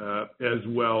made, as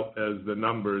well as the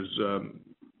numbers,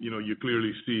 you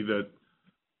clearly see that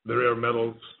the rare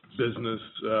metals business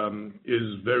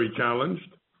is very challenged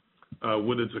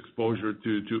with its exposure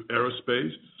to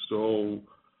aerospace. So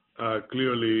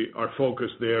clearly our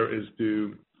focus there is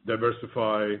to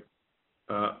diversify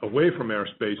away from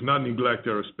aerospace, not neglect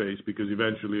aerospace, because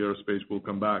eventually aerospace will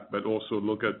come back, but also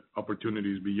look at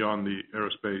opportunities beyond the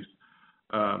aerospace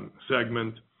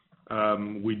segment.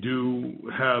 We do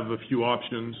have a few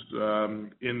options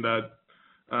in that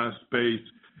space.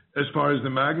 As far as the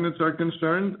magnets are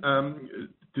concerned,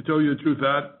 to tell you the truth,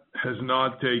 that has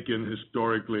not taken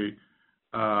historically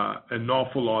an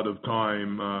awful lot of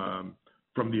time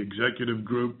from the executive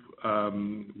group.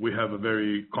 We have a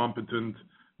very competent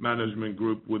management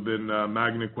group within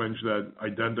Magnequench that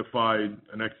identified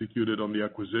and executed on the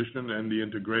acquisition and the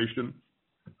integration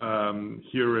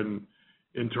here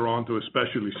in Toronto,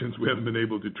 especially since we haven't been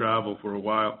able to travel for a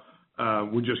while.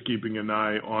 We're just keeping an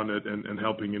eye on it and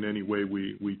helping in any way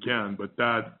we can. But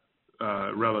that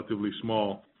relatively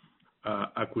small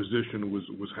acquisition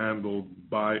was handled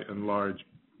by and large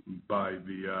by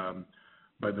the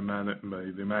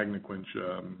Magnequench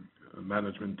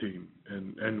management team,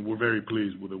 and we're very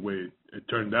pleased with the way it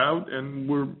turned out, and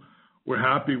we're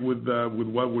happy with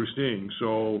what we're seeing.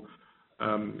 So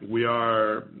we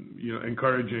are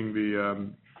encouraging the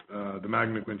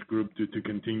Magnequench group to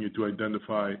continue to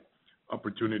identify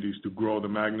opportunities to grow the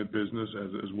magnet business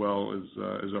as well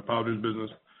as our powders business.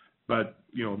 But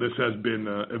this has been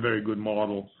a very good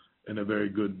model and a very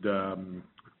good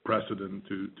precedent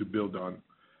to build on.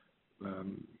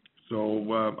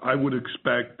 So I would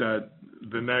expect that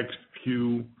the next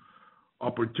few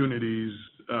opportunities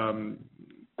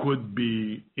could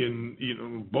be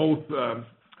in both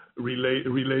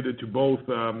related to both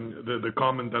the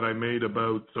comment that I made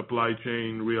about supply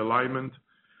chain realignment.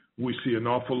 We see an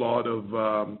awful lot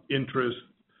of interest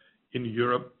in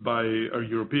Europe by our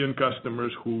European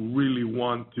customers who really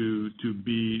want to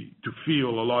feel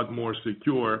a lot more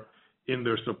secure in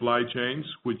their supply chains,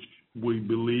 which we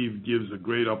believe gives a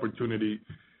great opportunity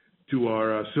to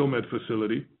our Silmet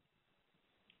facility,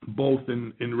 both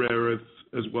in rare earths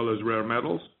as well as rare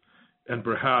metals, and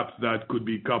perhaps that could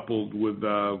be coupled with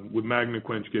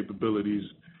Magnequench capabilities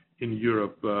in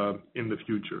Europe in the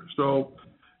future. So,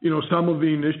 some of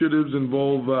the initiatives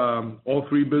involve all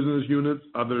three business units.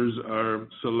 Others are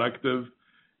selective,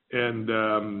 and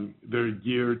they're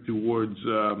geared towards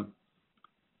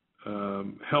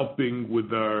helping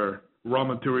with our raw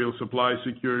material supply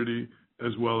security,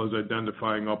 as well as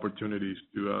identifying opportunities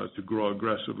to grow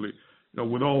aggressively.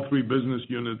 With all three business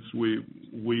units, we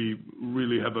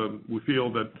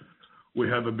feel that we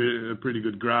have a pretty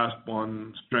good grasp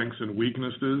on strengths and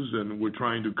weaknesses, and we're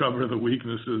trying to cover the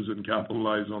weaknesses and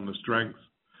capitalize on the strengths.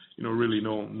 Really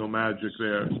no magic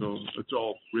there, so it's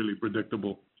all really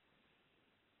predictable.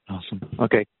 Awesome.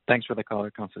 Okay, thanks for the call,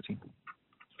 Constantine.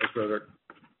 Thanks, Frederick.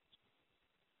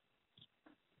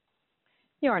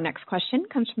 Your next question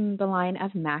comes from the line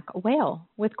of Mac Whale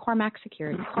with Cormark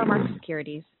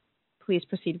Securities. Please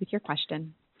proceed with your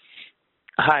question.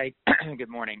 Hi, good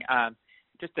morning.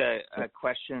 Just a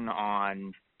question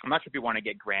on, I'm not sure if you want to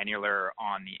get granular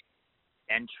on the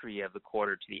entry of the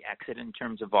quarter to the exit in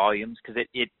terms of volumes, because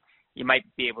you might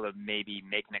be able to maybe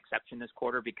make an exception this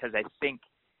quarter, because I think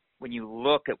when you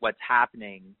look at what's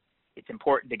happening, it's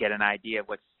important to get an idea of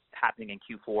what's happening in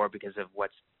Q4 because of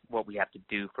what we have to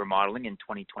do for modeling in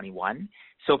 2021.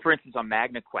 So, for instance, on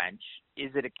Magnequench,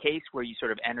 is it a case where you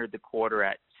sort of entered the quarter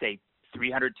at, say,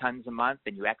 300 tons a month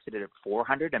and you exited at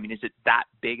 400? I mean, is it that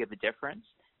big of a difference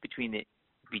between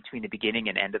the beginning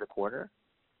and end of the quarter?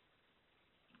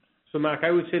 So, Mac,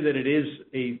 I would say that it is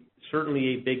certainly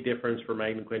a big difference for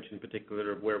Magnequench in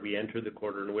particular of where we entered the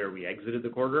quarter and where we exited the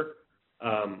quarter.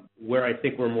 Where I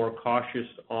think we're more cautious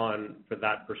on for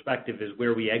that perspective is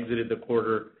where we exited the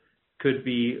quarter could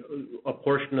be a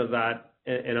portion of that,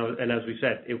 and as we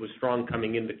said, it was strong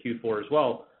coming into Q4 as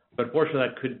well, but a portion of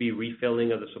that could be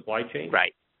refilling of the supply chain.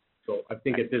 Right. So I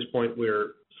think at this point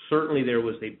certainly there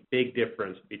was a big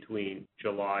difference between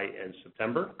July and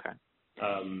September. Okay.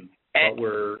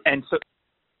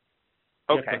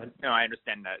 No, I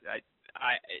understand that.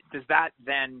 Does that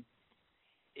then,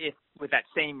 if with that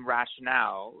same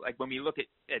rationale, like when we look at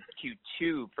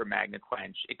Q2 for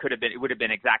Magnequench, it would have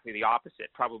been exactly the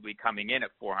opposite, probably coming in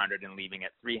at 400 and leaving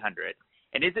at 300.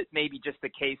 And is it maybe just the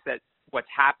case that what's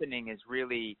happening is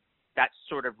really that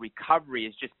sort of recovery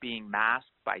is just being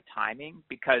masked by timing,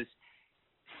 because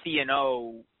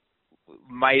C&O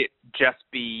might just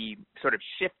be sort of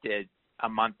shifted a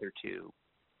month or two,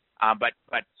 but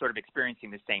sort of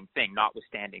experiencing the same thing,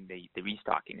 notwithstanding the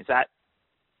restocking. Is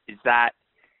that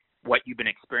what you've been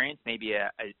experiencing? Maybe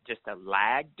just a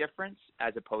lag difference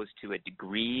as opposed to a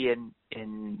degree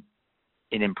in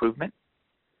improvement?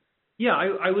 Yeah,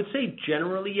 I would say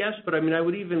generally yes, but I mean I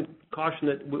would even caution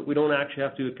that we don't actually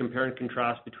have to compare and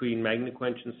contrast between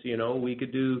Magnequench and C&O. We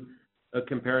could do a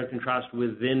compare and contrast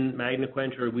within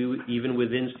Magnequench, or even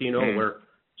within C&O, where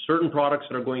certain products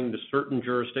that are going to certain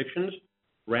jurisdictions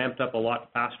ramped up a lot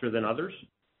faster than others.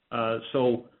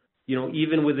 So,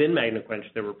 even within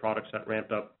Magnequench, there were products that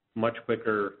ramped up much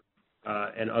quicker,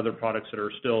 and other products that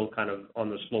are still kind of on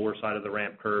the slower side of the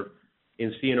ramp curve.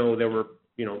 In C&O, there were,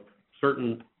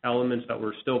 certain elements that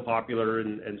were still popular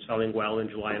and selling well in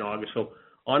July and August. So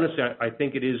honestly, I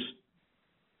think it is.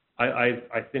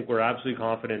 I think we're absolutely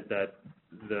confident that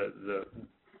the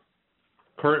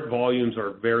current volumes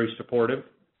are very supportive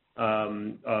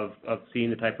of seeing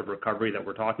the type of recovery that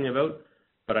we're talking about.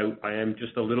 But I am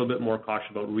just a little bit more cautious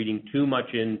about reading too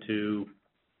much into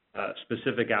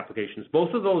specific applications.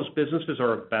 Both of those businesses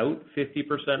are about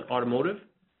 50% automotive.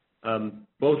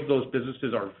 Both of those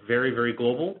businesses are very, very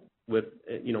global with,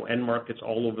 end markets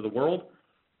all over the world.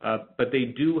 But they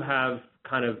do have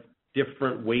kind of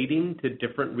different weighting to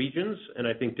different regions, and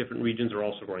I think different regions are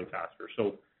also growing faster.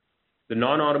 So the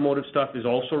non-automotive stuff is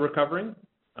also recovering.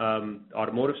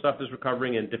 Automotive stuff is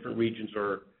recovering, and different regions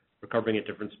are recovering at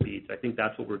different speeds. I think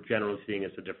that's what we're generally seeing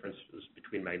as the difference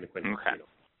between Magnequench and C&O.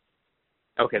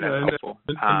 Okay, that's helpful.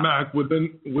 And Mac,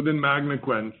 within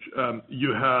Magnequench,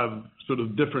 you have sort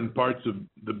of different parts of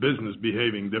the business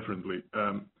behaving differently.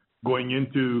 Going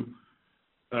into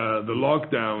the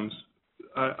lockdowns,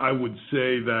 I would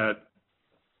say that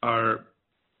our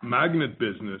magnet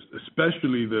business,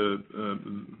 especially the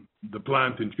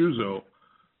plant in Chuzhou,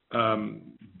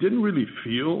 didn't really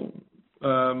feel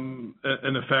an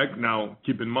effect. Now,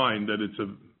 keep in mind that it's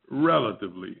a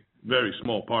relatively very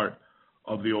small part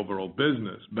of the overall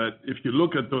business. But if you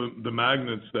look at the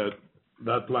magnets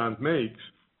that plant makes,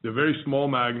 they're very small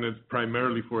magnets,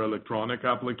 primarily for electronic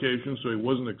applications, so it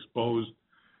wasn't exposed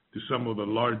to some of the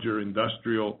larger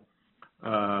industrial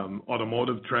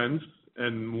automotive trends.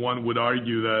 And one would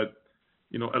argue that,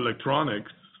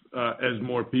 electronics, as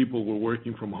more people were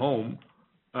working from home,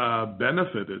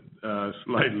 benefited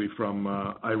slightly from,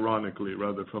 ironically,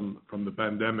 rather from the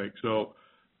pandemic. So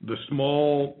the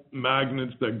small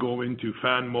magnets that go into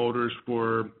fan motors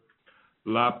for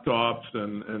laptops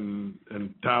and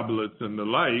tablets and the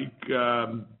like,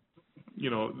 that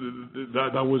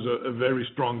was a very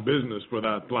strong business for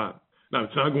that plant. Now,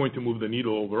 it's not going to move the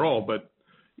needle overall, but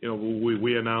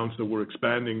we announced that we're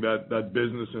expanding that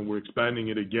business, and we're expanding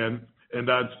it again, and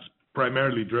that's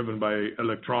primarily driven by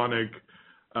electronic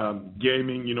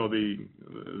gaming.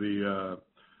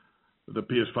 The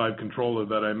PS5 controller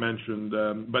that I mentioned,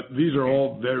 but these are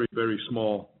all very, very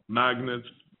small magnets.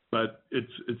 But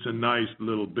it's a nice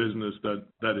little business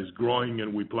that is growing,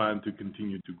 and we plan to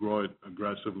continue to grow it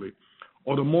aggressively.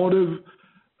 Automotive,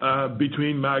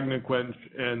 between Magnequench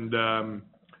and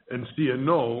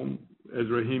C&O, as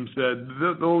Rahim said,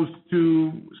 those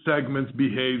two segments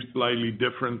behave slightly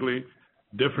differently,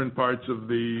 different parts of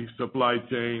the supply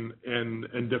chain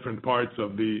and different parts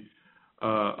of the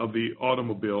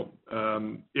automobile.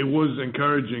 It was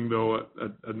encouraging, though,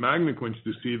 at Magnequench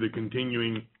to see the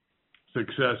continuing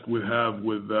success we have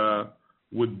with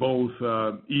both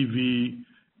EV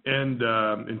and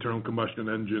internal combustion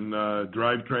engine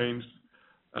drivetrains,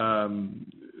 and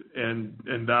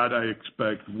that I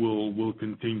expect will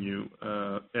continue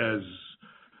as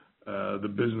the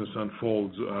business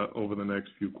unfolds over the next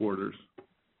few quarters.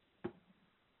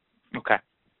 Okay,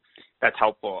 that's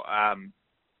helpful.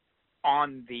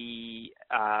 On the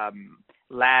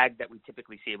lag that we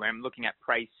typically see, when I'm looking at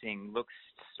pricing, looks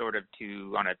sort of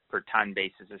on a per ton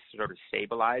basis, is sort of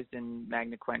stabilized in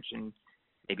Magnequench and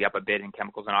maybe up a bit in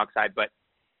chemicals and oxide. But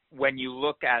when you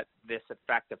look at this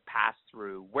effect of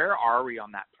pass-through, where are we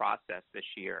on that process this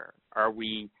year? Do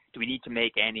we need to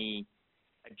make any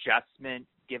adjustment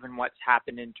given what's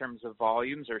happened in terms of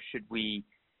volumes, or should we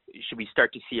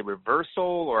start to see a reversal,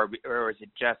 or is it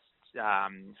just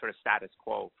sort of status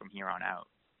quo from here on out?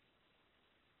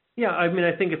 Yeah, I mean,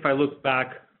 I think if I look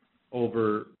back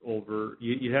over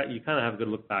you kind of have to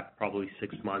look back probably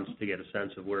 6 months to get a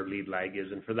sense of where lead lag is,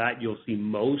 and for that you'll see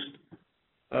most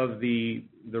of the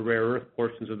rare earth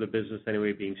portions of the business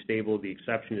anyway being stable. The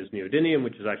exception is neodymium,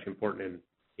 which is actually important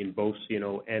in both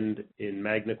CNO and in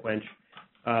MagnaQuench.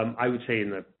 I would say in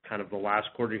the kind of the last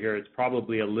quarter here, it's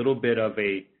probably a little bit of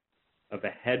a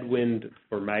headwind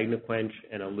for MagnaQuench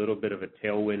and a little bit of a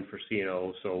tailwind for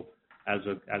CNO. So as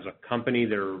a company,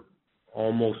 they're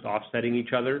almost offsetting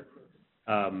each other.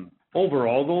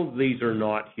 Overall, though, these are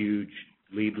not huge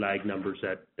lead lag numbers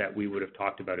that we would have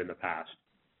talked about in the past.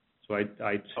 So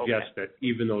I'd suggest that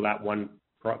even though that one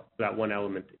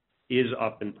element is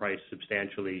up in price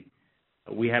substantially,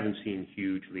 we haven't seen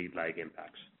huge lead lag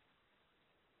impacts.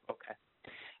 Okay.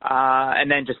 And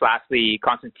then just lastly,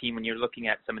 Constantine, when you're looking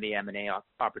at some of the M&A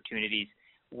opportunities,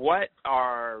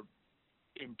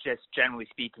 just generally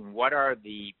speaking, what are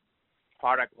the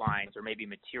product lines or maybe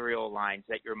material lines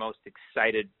that you're most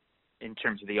excited in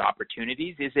terms of the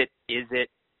opportunities? Is it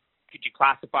could you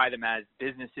classify them as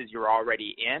businesses you're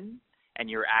already in and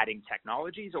you're adding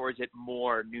technologies, or is it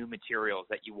more new materials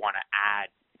that you want to add,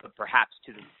 but perhaps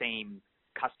to the same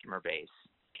customer base?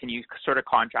 Can you sort of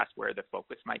contrast where the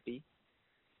focus might be?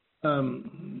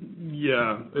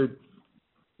 Yeah, it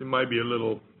might be a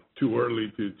little too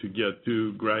early to get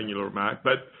too granular, Mac,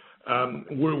 but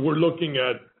we're looking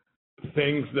at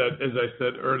things that, as I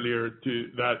said earlier,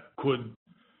 that could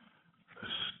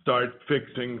start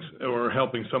fixing or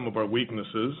helping some of our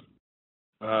weaknesses,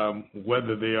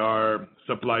 whether they are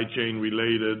supply chain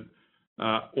related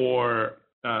or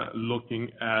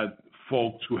looking at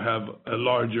folks who have a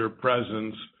larger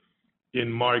presence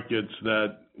in markets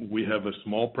that we have a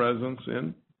small presence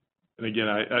in. And again,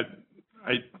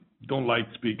 I don't like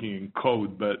speaking in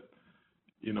code, but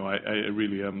I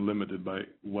really am limited by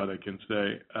what I can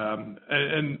say.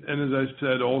 And as I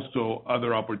said, also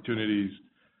other opportunities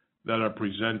that are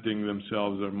presenting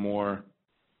themselves are more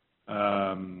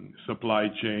supply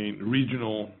chain,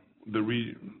 regional,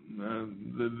 the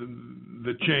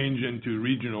change into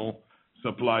regional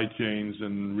supply chains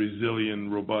and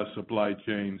resilient, robust supply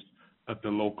chains at the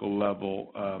local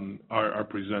level are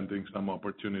presenting some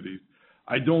opportunities.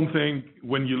 I don't think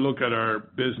when you look at our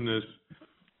business,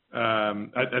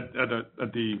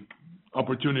 at the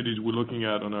opportunities we're looking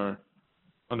at on our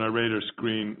radar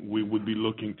screen, we would be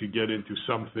looking to get into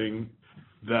something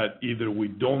that either we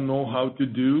don't know how to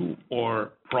do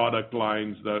or product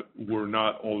lines that we're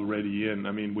not already in.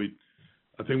 I mean,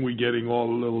 I think we're getting all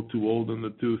a little too old in the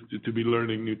tooth to be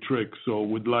learning new tricks. So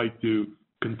we'd like to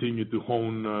continue to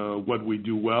hone what we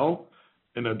do well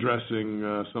and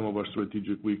addressing some of our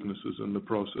strategic weaknesses in the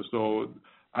process. So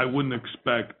I wouldn't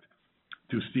expect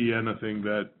to see anything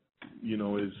that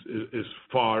is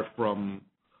far from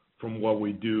what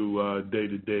we do day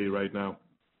to day right now.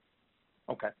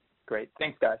 Okay, great.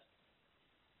 Thanks, guys.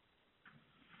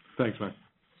 Thanks, man.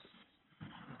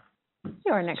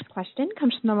 Your next question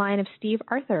comes from the line of Steve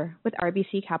Arthur with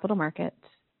RBC Capital Markets.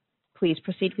 Please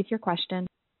proceed with your question.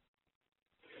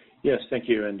 Yes, thank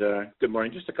you, and good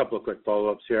morning. Just a couple of quick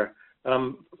follow-ups here.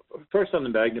 First, on the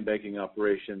magnet banking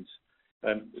operations,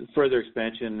 further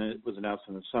expansion was announced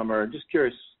in the summer. Just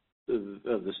curious of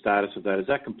the status of that. Is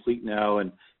that complete now,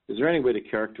 and is there any way to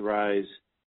characterize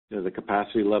the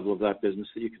capacity level of that business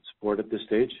that you could support at this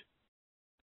stage?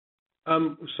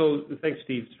 So thanks,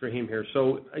 Steve. It's Rahim here.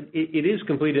 So it is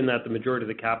complete in that the majority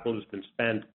of the capital has been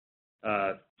spent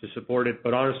to support it,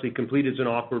 but honestly, complete is an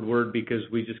awkward word because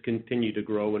we just continue to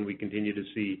grow and we continue to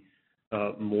see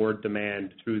more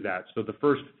demand through that. So the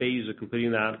first phase of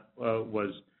completing that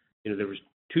was, there was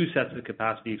 2 sets of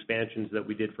capacity expansions that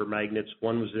we did for magnets.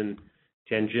 One was in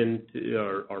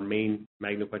Tianjin, our main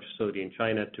MagnaQuench facility in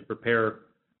China, to prepare,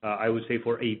 I would say,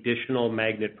 for additional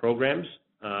magnet programs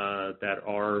that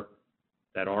are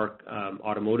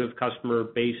automotive customer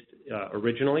based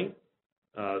originally.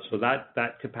 So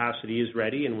that capacity is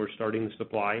ready, and we're starting the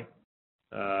supply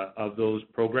of those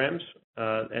programs.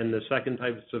 And the second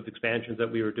types of expansions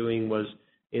that we were doing was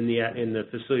in the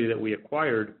facility that we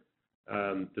acquired,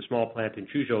 the small plant in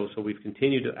Chuzhou. So we've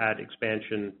continued to add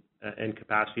expansion and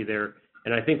capacity there,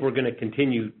 and I think we're going to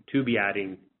continue to be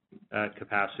adding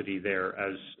capacity there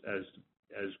as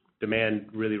demand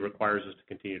really requires us to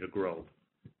continue to grow.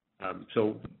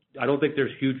 So I don't think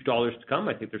there's huge dollars to come.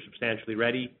 I think they're substantially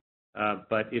ready,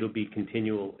 but it'll be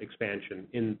continual expansion.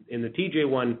 In the TJ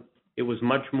one, it was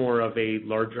much more of a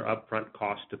larger upfront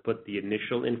cost to put the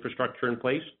initial infrastructure in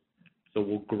place. So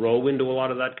we'll grow into a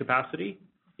lot of that capacity.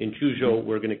 In Chuzhou,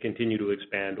 we're going to continue to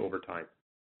expand over time.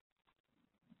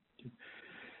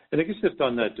 And I guess just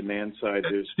on that demand side,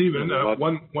 there's Stephen,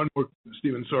 one more.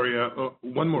 Stephen, sorry,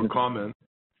 one more comment.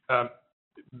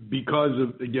 Because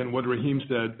of again what Rahim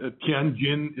said,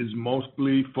 Tianjin is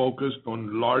mostly focused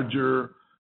on larger,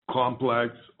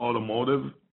 complex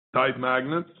automotive type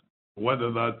magnets,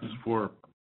 whether that's for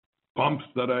pumps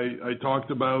that I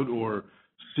talked about or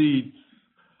seats,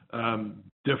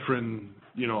 different,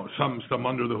 some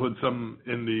under the hood, some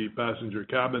in the passenger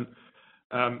cabin,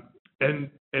 and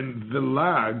the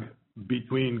lag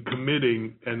between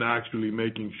committing and actually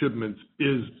making shipments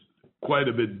is quite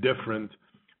a bit different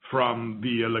from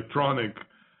the electronic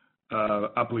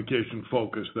application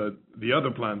focus that the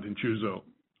other plant in Chuzhou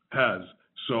has.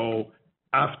 So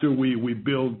after we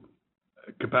build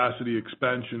capacity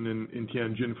expansion in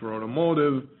Tianjin for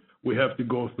automotive, we have to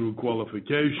go through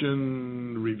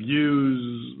qualification,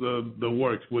 reviews, the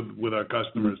works with our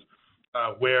customers,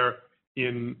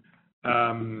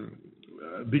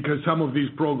 because some of these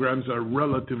programs are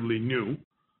relatively new,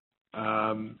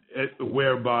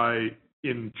 whereby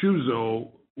in Chuzhou,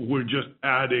 we're just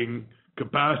adding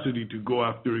capacity to go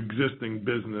after existing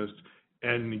business.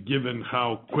 And given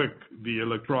how quick the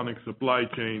electronic supply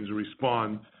chains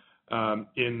respond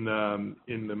in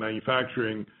the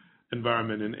manufacturing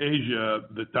environment in Asia,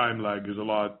 the time lag is a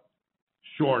lot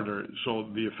shorter. So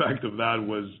the effect of that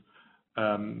was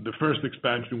the first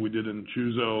expansion we did in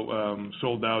Chuzhou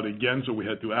sold out again, so we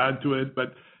had to add to it.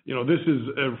 But this is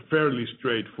fairly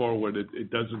straightforward. It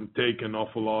doesn't take an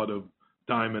awful lot of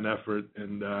time and effort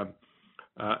and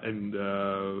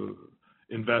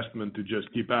investment to just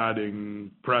keep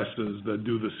adding presses that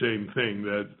do the same thing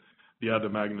that the other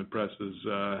magnet presses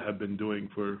have been doing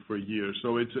for years.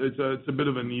 So it's a bit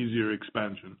of an easier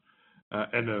expansion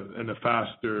and a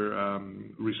faster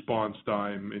response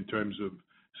time in terms of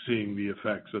seeing the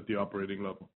effects at the operating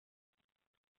level.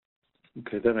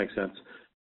 Okay, that makes sense.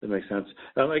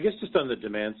 I guess just on the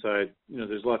demand side,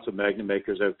 there's lots of magnet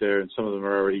makers out there, and some of them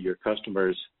are already your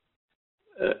customers.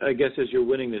 I guess as you're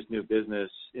winning this new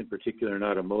business, in particular in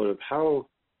automotive, how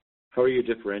are you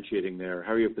differentiating there?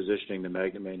 How are you positioning the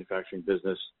magnet manufacturing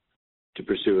business to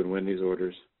pursue and win these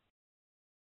orders?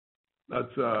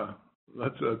 That's a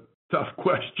tough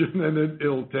question, and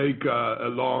it'll take a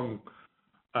long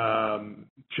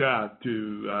chat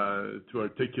to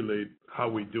articulate how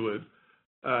we do it.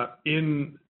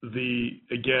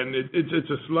 It's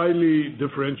a slightly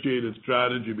differentiated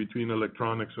strategy between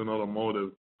electronics and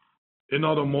automotive. In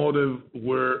automotive,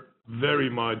 we're very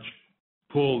much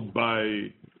pulled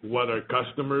by what our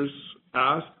customers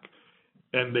ask,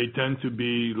 and they tend to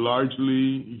be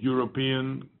largely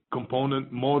European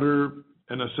component motor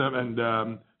and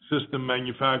system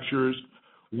manufacturers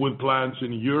with plants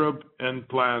in Europe and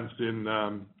plants in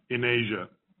Asia.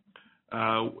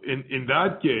 In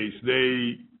that case,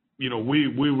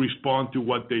 we respond to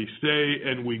what they say,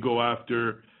 and we go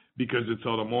after, because it's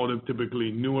automotive, typically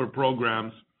newer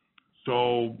programs.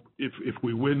 So if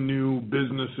we win new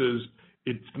businesses,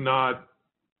 it's not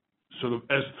sort of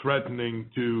as threatening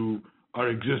to our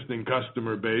existing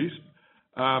customer base.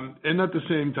 And at the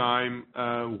same time,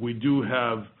 we do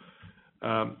have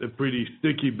a pretty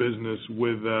sticky business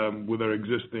with our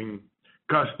existing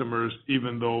customers,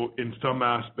 even though in some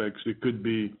aspects it could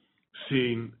be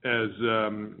seen as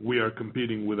we are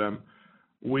competing with them.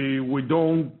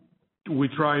 We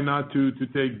try not to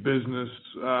take business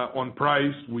on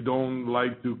price. We don't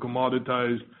like to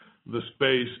commoditize the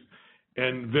space,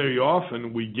 and very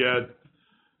often we get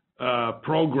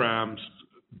programs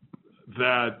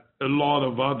that a lot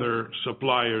of other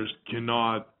suppliers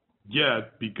cannot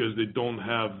get because they don't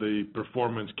have the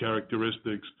performance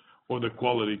characteristics or the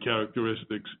quality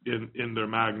characteristics in their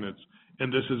magnets.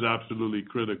 And this is absolutely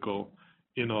critical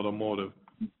in automotive.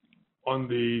 On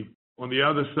the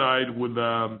other side, with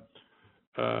the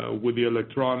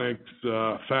electronics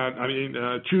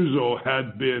Chuzhou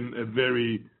had been a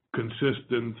very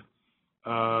consistent,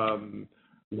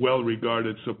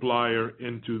 well-regarded supplier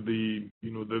into the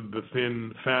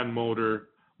thin fan motor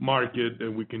market,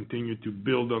 and we continue to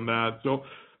build on that. So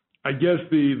I guess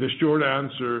the short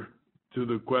answer to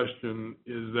the question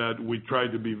is that we try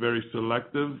to be very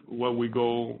selective what we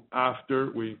go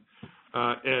after.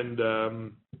 I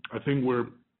think we're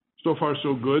so far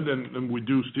so good, and we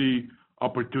do see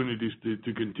opportunities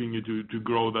to continue to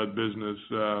grow that business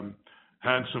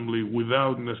handsomely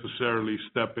without necessarily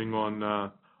stepping on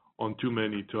on too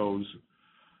many toes.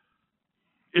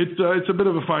 It's a bit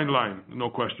of a fine line, no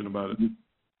question about it.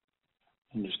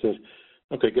 Understood.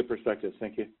 Okay, good perspective.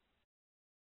 Thank you.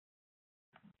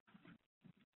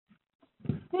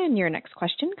 And your next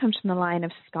question comes from the line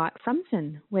of Scott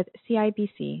Fromson with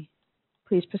CIBC.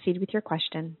 Please proceed with your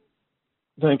question.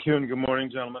 Thank you, and good morning,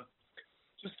 gentlemen.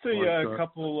 Just a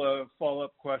couple of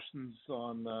follow-up questions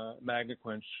on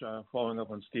Magnequench, following up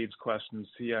on Steve's questions.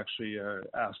 He actually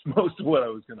asked most of what I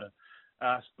was going to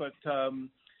ask. But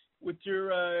with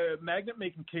your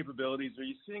magnet-making capabilities, are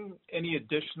you seeing any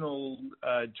additional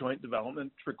joint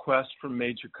development requests from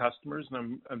major customers?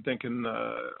 And I'm thinking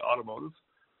automotive.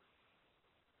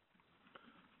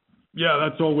 Yeah,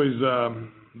 that's always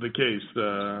the case,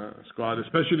 Scott,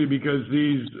 especially because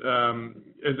these,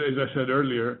 as I said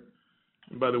earlier,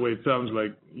 by the way, it sounds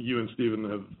like you and Stephen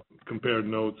have compared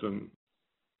notes and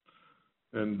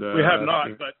we have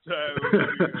not, but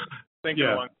thinking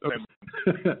along the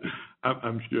same.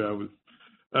 I'm sure I was.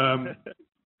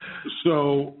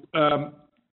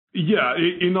 Yeah,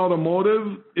 in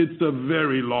automotive, it's a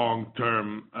very long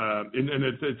term, and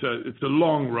it's a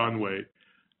long runway.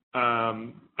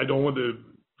 I don't want to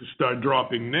start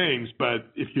dropping names, but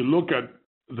if you look at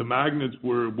the magnets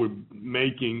we're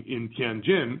making in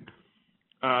Tianjin,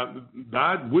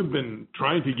 that we've been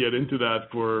trying to get into that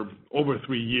for over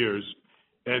 3 years,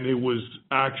 and it was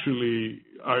actually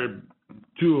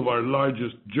two of our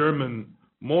largest German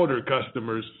motor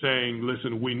customers saying,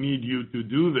 "Listen, we need you to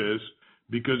do this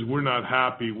because we're not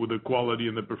happy with the quality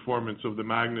and the performance of the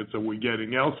magnets that we're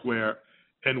getting elsewhere."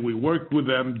 And we worked with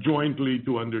them jointly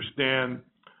to understand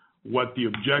what the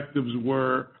objectives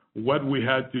were, what we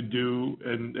had to do,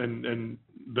 and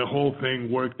the whole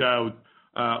thing worked out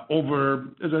over,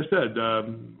 as I said,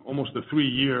 almost a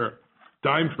 3-year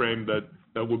time frame that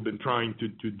we've been trying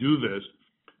to do this.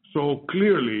 So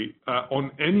clearly,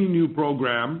 on any new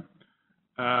program,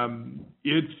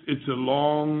 it's a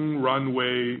long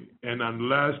runway, and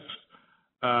unless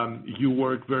you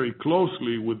work very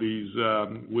closely with these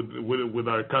with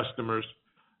our customers,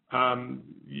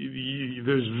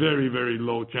 there's very, very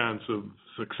low chance of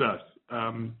success.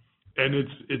 And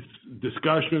it's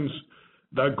discussions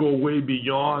that go way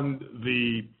beyond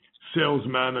the sales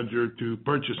manager to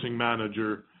purchasing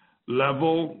manager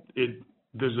level.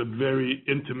 There's a very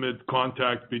intimate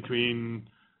contact between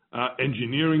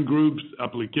engineering groups,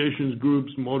 applications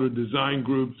groups, motor design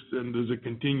groups, and there's a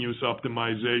continuous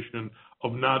optimization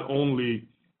of not only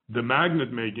the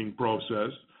magnet making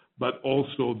process, but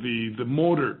also the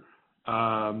motor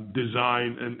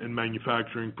design and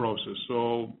manufacturing process.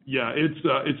 So yeah,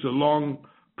 it's a long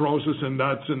process, and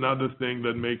that's another thing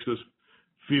that makes us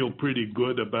feel pretty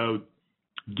good about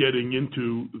getting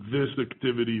into this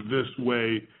activity this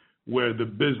way, where the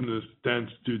business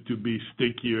tends to be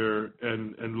stickier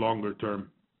and longer term.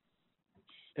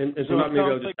 And so maybe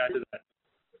I'll just add to that.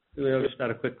 Maybe I'll just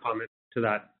add a quick comment to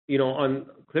that. You know,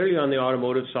 clearly on the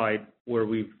automotive side, where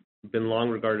we've been long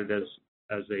regarded as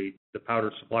the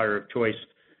powder supplier of choice,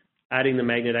 adding the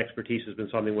magnet expertise has been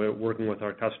something we're working with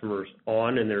our customers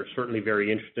on, and they're certainly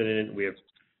very interested in it. We have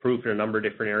proof in a number of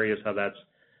different areas how that's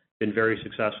been very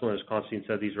successful. And as Constantine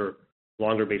said, these are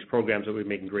longer-based programs that we're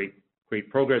making great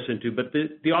progress into. But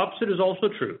the opposite is also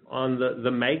true. On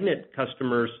the magnet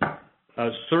customers,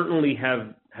 certainly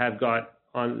have got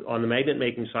on the magnet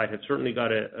making side have certainly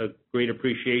got a great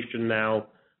appreciation now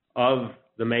of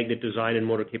the magnet design and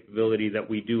motor capability that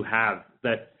we do have.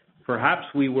 That perhaps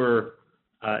we were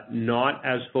not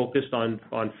as focused on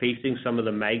facing some of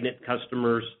the magnet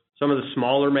customers, some of the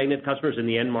smaller magnet customers in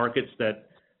the end markets that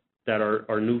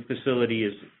our new facility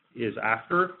is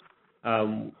after.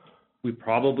 We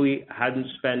probably hadn't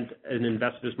spent and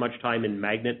invested as much time in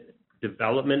magnet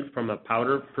development from a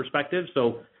powder perspective.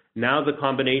 So now the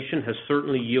combination has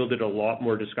certainly yielded a lot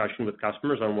more discussion with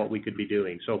customers on what we could be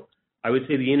doing. So I would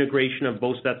say the integration of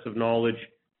both sets of knowledge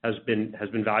has been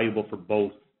valuable for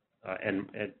both and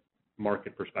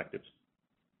market perspectives.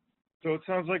 So it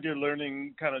sounds like you're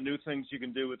learning kind of new things you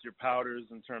can do with your powders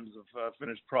in terms of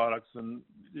finished products. And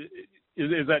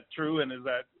is that true? And is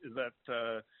that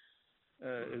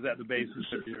the basis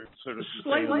of your sort of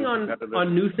slightly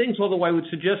on new things? Although I would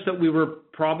suggest that we were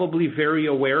probably very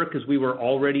aware because we were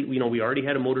already, we already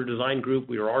had a motor design group.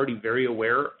 We were already very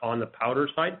aware on the powder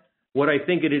side. What I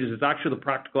think it is actually the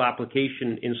practical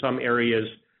application in some areas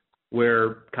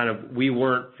where kind of we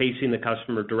weren't facing the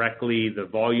customer directly. The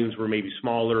volumes were maybe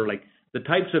smaller. Like the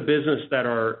types of business that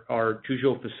our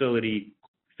Chuzhou facility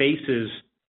faces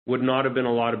would not have been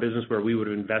a lot of business where we would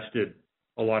have invested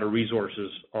a lot of resources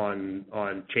on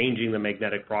changing the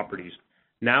magnetic properties.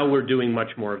 Now we're doing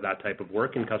much more of that type of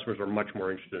work, and customers are much more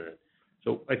interested in it.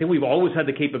 So I think we've always had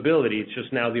the capability. It's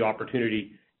just now the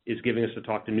opportunity is giving us to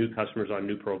talk to new customers on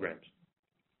new programs.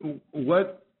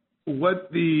 What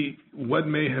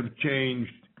may have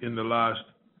changed in the last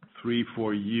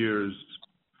 3-4 years,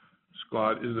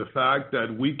 Scott, is the fact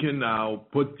that we can now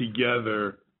put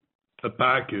together a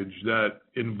package that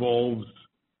involves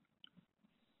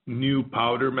new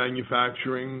powder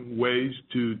manufacturing ways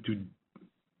to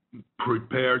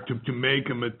prepare, to make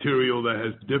a material that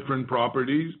has different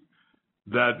properties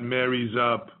that marries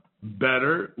up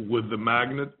better with the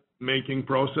magnet making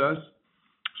process.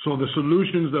 So the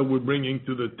solutions that we're bringing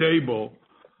to the table,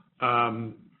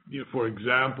 for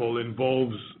example,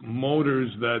 involves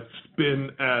motors that spin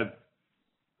at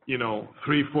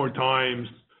 3-4 times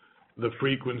the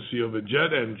frequency of a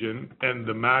jet engine, and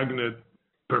the magnet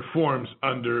performs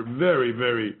under very,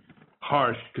 very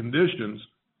harsh conditions.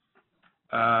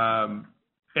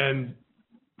 And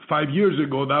 5 years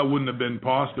ago, that wouldn't have been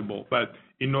possible. But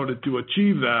in order to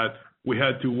achieve that, we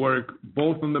had to work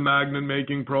both on the magnet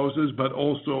making process, but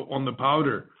also on the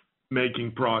powder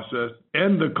making process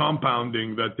and the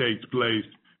compounding that takes place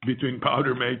between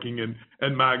powder making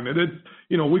and magnet. It's,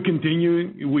 we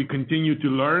continue to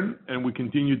learn, and we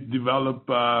continue to develop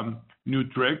new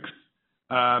tricks.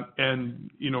 And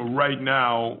right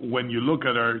now, when you look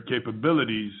at our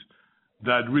capabilities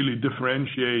that really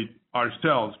differentiate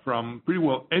ourselves from pretty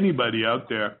well anybody out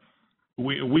there,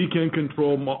 we can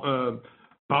control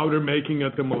powder making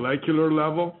at the molecular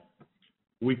level.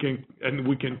 We can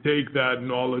take that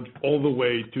knowledge all the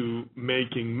way to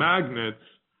making magnets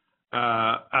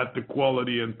at the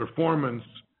quality and performance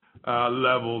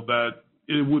level that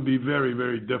it would be very,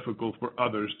 very difficult for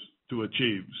others to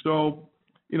achieve. So,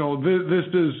 this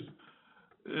is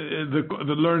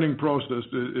the learning process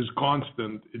is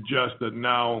constant. It's just that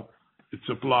now it's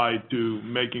applied to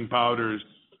making powders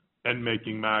and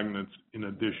making magnets, in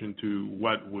addition to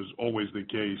what was always the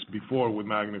case before with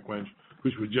Magnequench,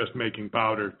 which was just making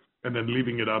powder and then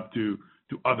leaving it up to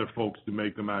other folks to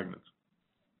make the magnets.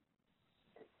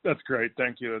 That's great.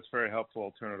 Thank you. That's very helpful.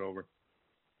 I'll turn it over.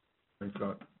 Thanks,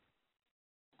 Scott.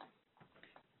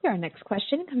 Our next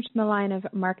question comes from the line of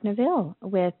Mark Neville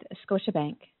with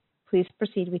Scotiabank. Please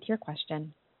proceed with your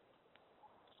question.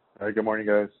 All right, good morning,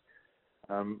 guys.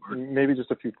 Maybe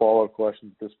just a few follow-up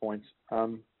questions at this point.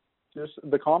 Just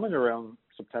the comment around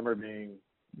September being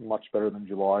much better than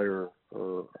July or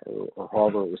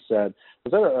however it was said,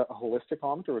 was that a holistic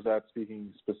comment, or was that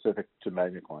speaking specific to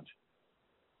Magnequench?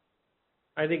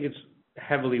 I think it's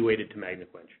heavily weighted to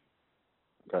Magnequench.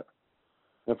 Okay.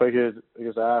 If I could,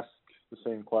 ask the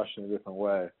same question a different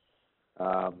way,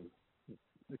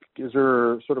 is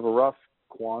there sort of a rough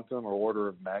quantum or order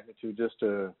of magnitude just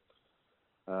to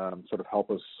sort of help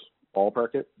us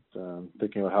ballpark it,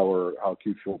 thinking about how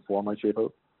Q4 might shape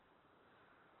out?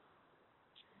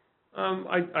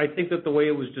 I think that the way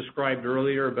it was described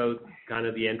earlier about kind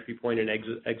of the entry point and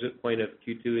exit point of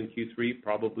Q2 and Q3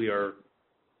 probably are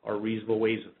reasonable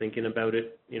ways of thinking about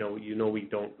it. We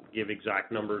don't give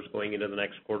exact numbers going into the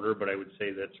next quarter, but I would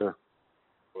say that sure.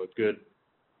 It's good.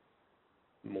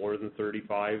 More than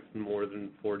 35, more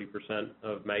than 40%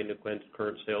 of Magnequench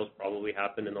current sales probably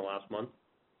happened in the last month.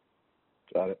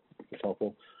 Got it. That's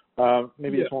helpful.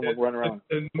 Maybe just one more run around.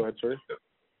 Go ahead, sorry.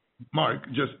 Mark,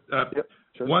 just yep,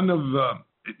 sure. One of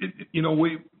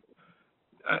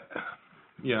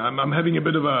I'm having a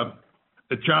bit of a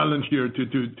challenge here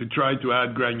to try to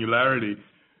add granularity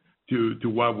to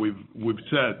what we've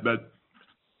said, but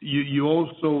you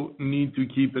also need to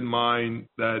keep in mind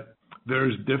that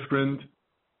there's different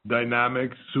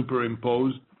dynamics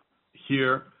superimposed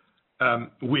here.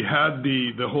 We had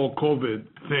the whole COVID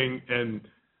thing, and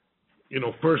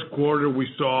first quarter we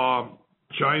saw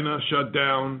China shut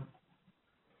down,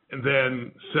 and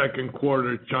then second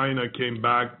quarter China came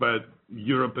back, but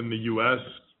Europe and the U.S.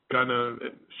 kind of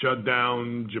shut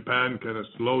down. Japan kind of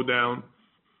slowed down,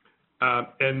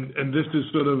 and this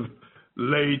is sort of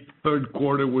late third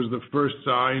quarter was the first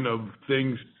sign of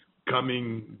things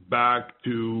coming back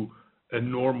to a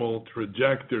normal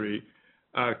trajectory.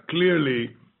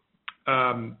 Clearly,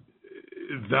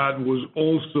 that was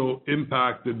also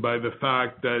impacted by the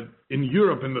fact that in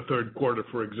Europe in the third quarter,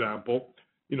 for example,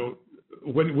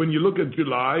 when you look at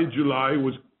July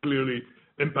was clearly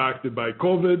impacted by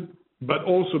COVID, but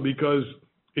also because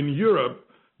in Europe,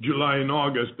 July and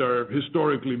August are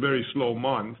historically very slow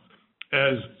months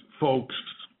as folks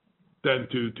tend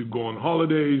to go on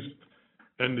holidays,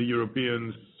 and the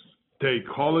Europeans take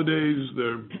holidays.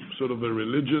 They're sort of a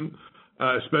religion,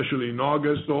 especially in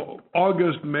August. So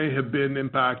August may have been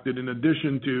impacted in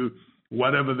addition to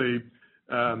whatever the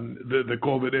the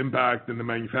COVID impact and the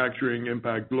manufacturing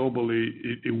impact globally,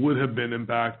 it would have been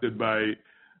impacted by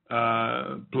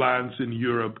plants in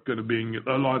Europe kind of being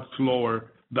a lot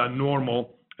slower than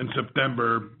normal. In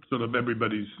September, sort of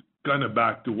everybody's kind of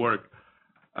back to work.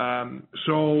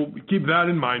 So keep that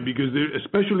in mind, because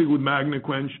especially with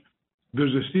Magnequench,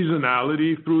 there's a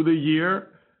seasonality through the year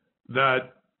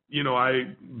that,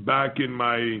 back in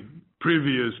my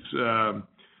previous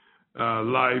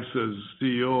lives as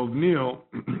CEO of Neo,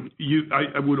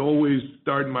 I would always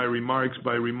start my remarks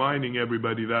by reminding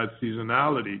everybody that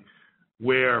seasonality,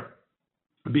 where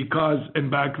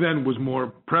and back then was more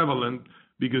prevalent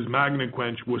because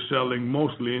Magnequench was selling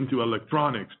mostly into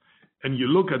electronics. And you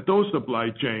look at those supply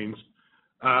chains,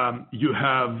 you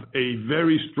have a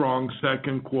very strong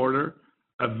second quarter,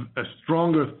 a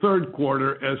stronger third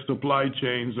quarter as supply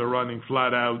chains are running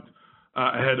flat out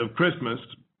ahead of Christmas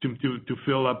to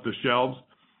fill up the shelves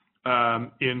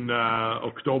in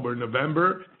October,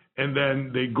 November. And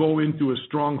then they go into a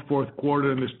strong fourth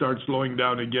quarter and they start slowing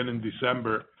down again in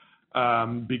December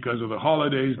because of the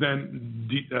holidays. Then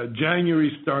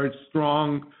January starts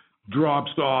strong,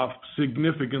 drops off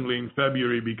significantly in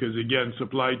February because, again,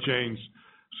 supply chains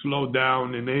slow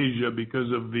down in Asia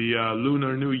because of the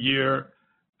Lunar New Year.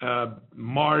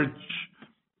 March,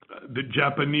 the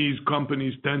Japanese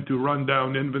companies tend to run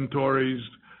down inventories,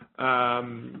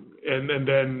 and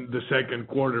then the second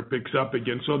quarter picks up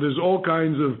again. So there's all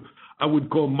kinds of, I would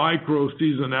call, micro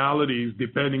seasonalities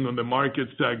depending on the market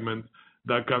segment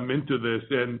that come into this.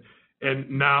 And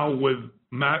now with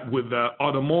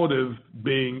automotive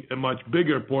being a much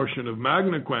bigger portion of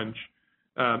Magnequench,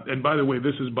 and by the way,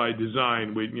 this is by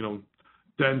design.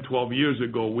 10, 12 years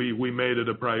ago, we made it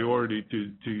a priority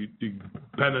to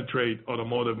penetrate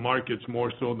automotive markets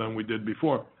more so than we did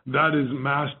before. That is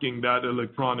masking that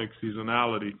electronic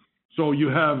seasonality. So you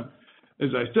have, as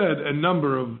I said, a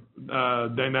number of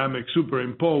dynamics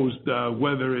superimposed,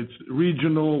 whether it's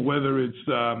regional, whether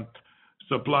it's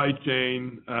supply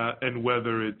chain, and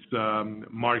whether it's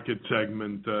market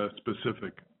segment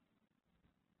specific.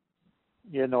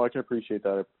 Yeah, no, I can appreciate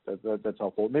that. That's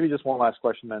helpful. Maybe just one last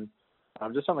question then.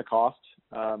 Just on the cost,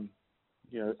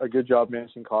 a good job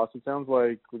managing costs. It sounds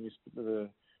like when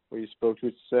you spoke to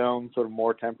it sounds sort of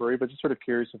more temporary, but just sort of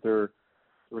curious if there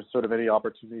was sort of any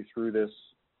opportunity through this,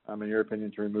 in your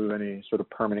opinion, to remove any sort of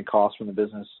permanent costs from the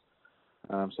business,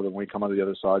 so that when we come out of the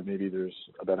other side, maybe there's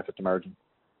a benefit to margin.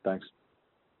 Thanks.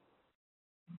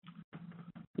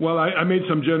 Well, I made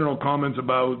some general comments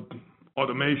about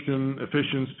automation,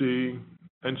 efficiency,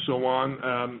 and so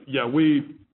on.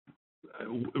 We,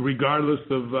 regardless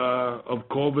of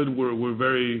COVID, we're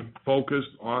very focused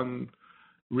on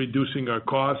reducing our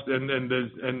costs, and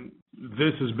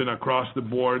this has been across the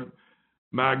board.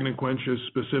 Magnequench has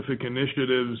specific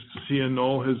initiatives,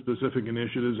 CNO has specific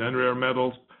initiatives, and Rare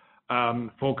Metals,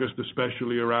 focused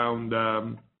especially around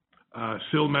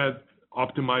Silmet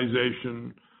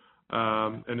optimization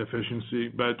and efficiency.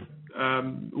 But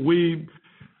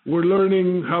we're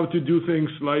learning how to do things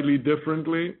slightly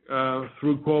differently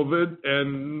through COVID.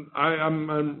 And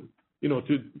I'm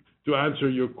to answer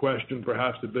your question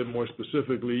perhaps a bit more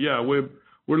specifically,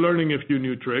 we're learning a few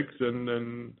new tricks,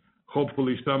 and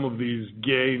hopefully some of these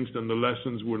gains and the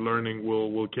lessons we're learning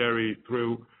will carry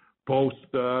through post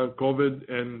COVID,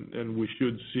 and we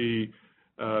should see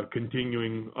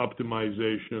continuing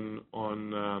optimization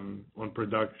on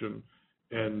production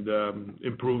and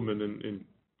improvement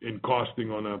in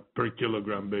costing on a per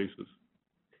kilogram basis.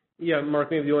 Yeah, Mark,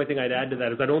 maybe the only thing I'd add to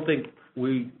that is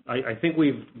I think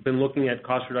we've been looking at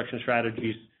cost reduction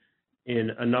strategies in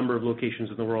a number of locations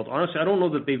in the world. Honestly, I don't know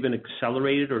that they've been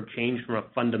accelerated or changed from a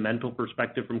fundamental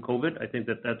perspective from COVID. I think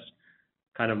that that's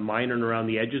kind of minor and around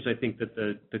the edges. I think that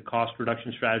the cost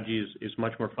reduction strategy is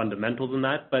much more fundamental than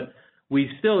that. But we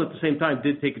still, at the same time,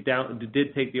 did take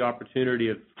the opportunity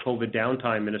of COVID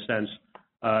downtime, in a sense,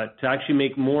 to actually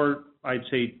make more, I'd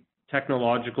say,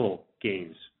 technological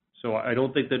gains. So I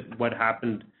don't think that what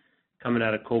happened coming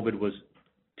out of COVID was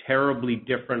terribly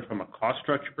different from a cost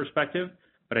structure perspective,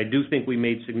 but I do think we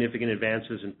made significant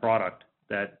advances in product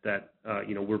that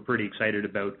we're pretty excited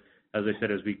about, as I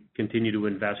said, as we continue to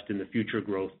invest in the future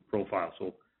growth profile.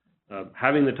 So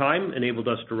having the time enabled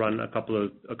us to run a couple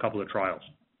of trials.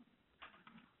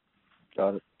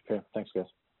 Got it. Okay. Thanks, guys.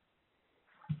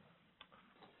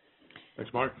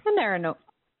 Thanks, Mark. And there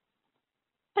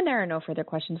are no further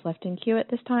questions left in queue at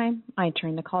this time. I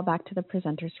turn the call back to the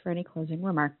presenters for any closing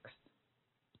remarks.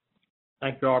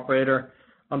 Thank you, operator.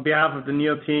 On behalf of the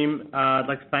Neo team, I'd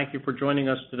like to thank you for joining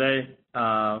us today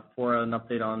for an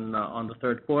update on the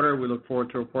third quarter. We look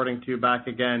forward to reporting to you back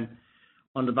again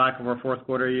on the back of our fourth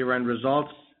quarter year-end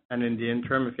results. And in the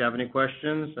interim, if you have any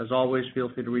questions, as always, feel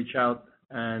free to reach out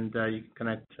and you can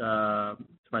connect to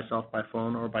myself by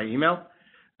phone or by email.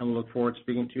 And we look forward to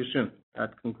speaking to you soon.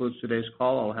 That concludes today's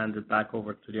call. I'll hand it back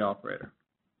over to the operator.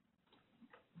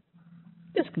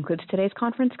 This concludes today's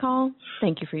conference call.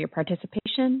 Thank you for your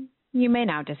participation. You may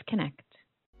now disconnect.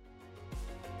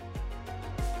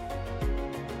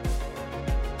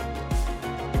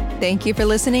 Thank you for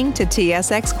listening to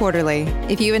TSX Quarterly.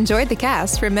 If you enjoyed the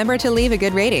cast, remember to leave a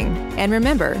good rating. And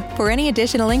remember, for any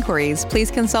additional inquiries,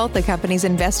 please consult the company's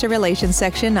investor relations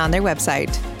section on their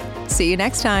website. See you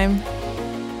next time.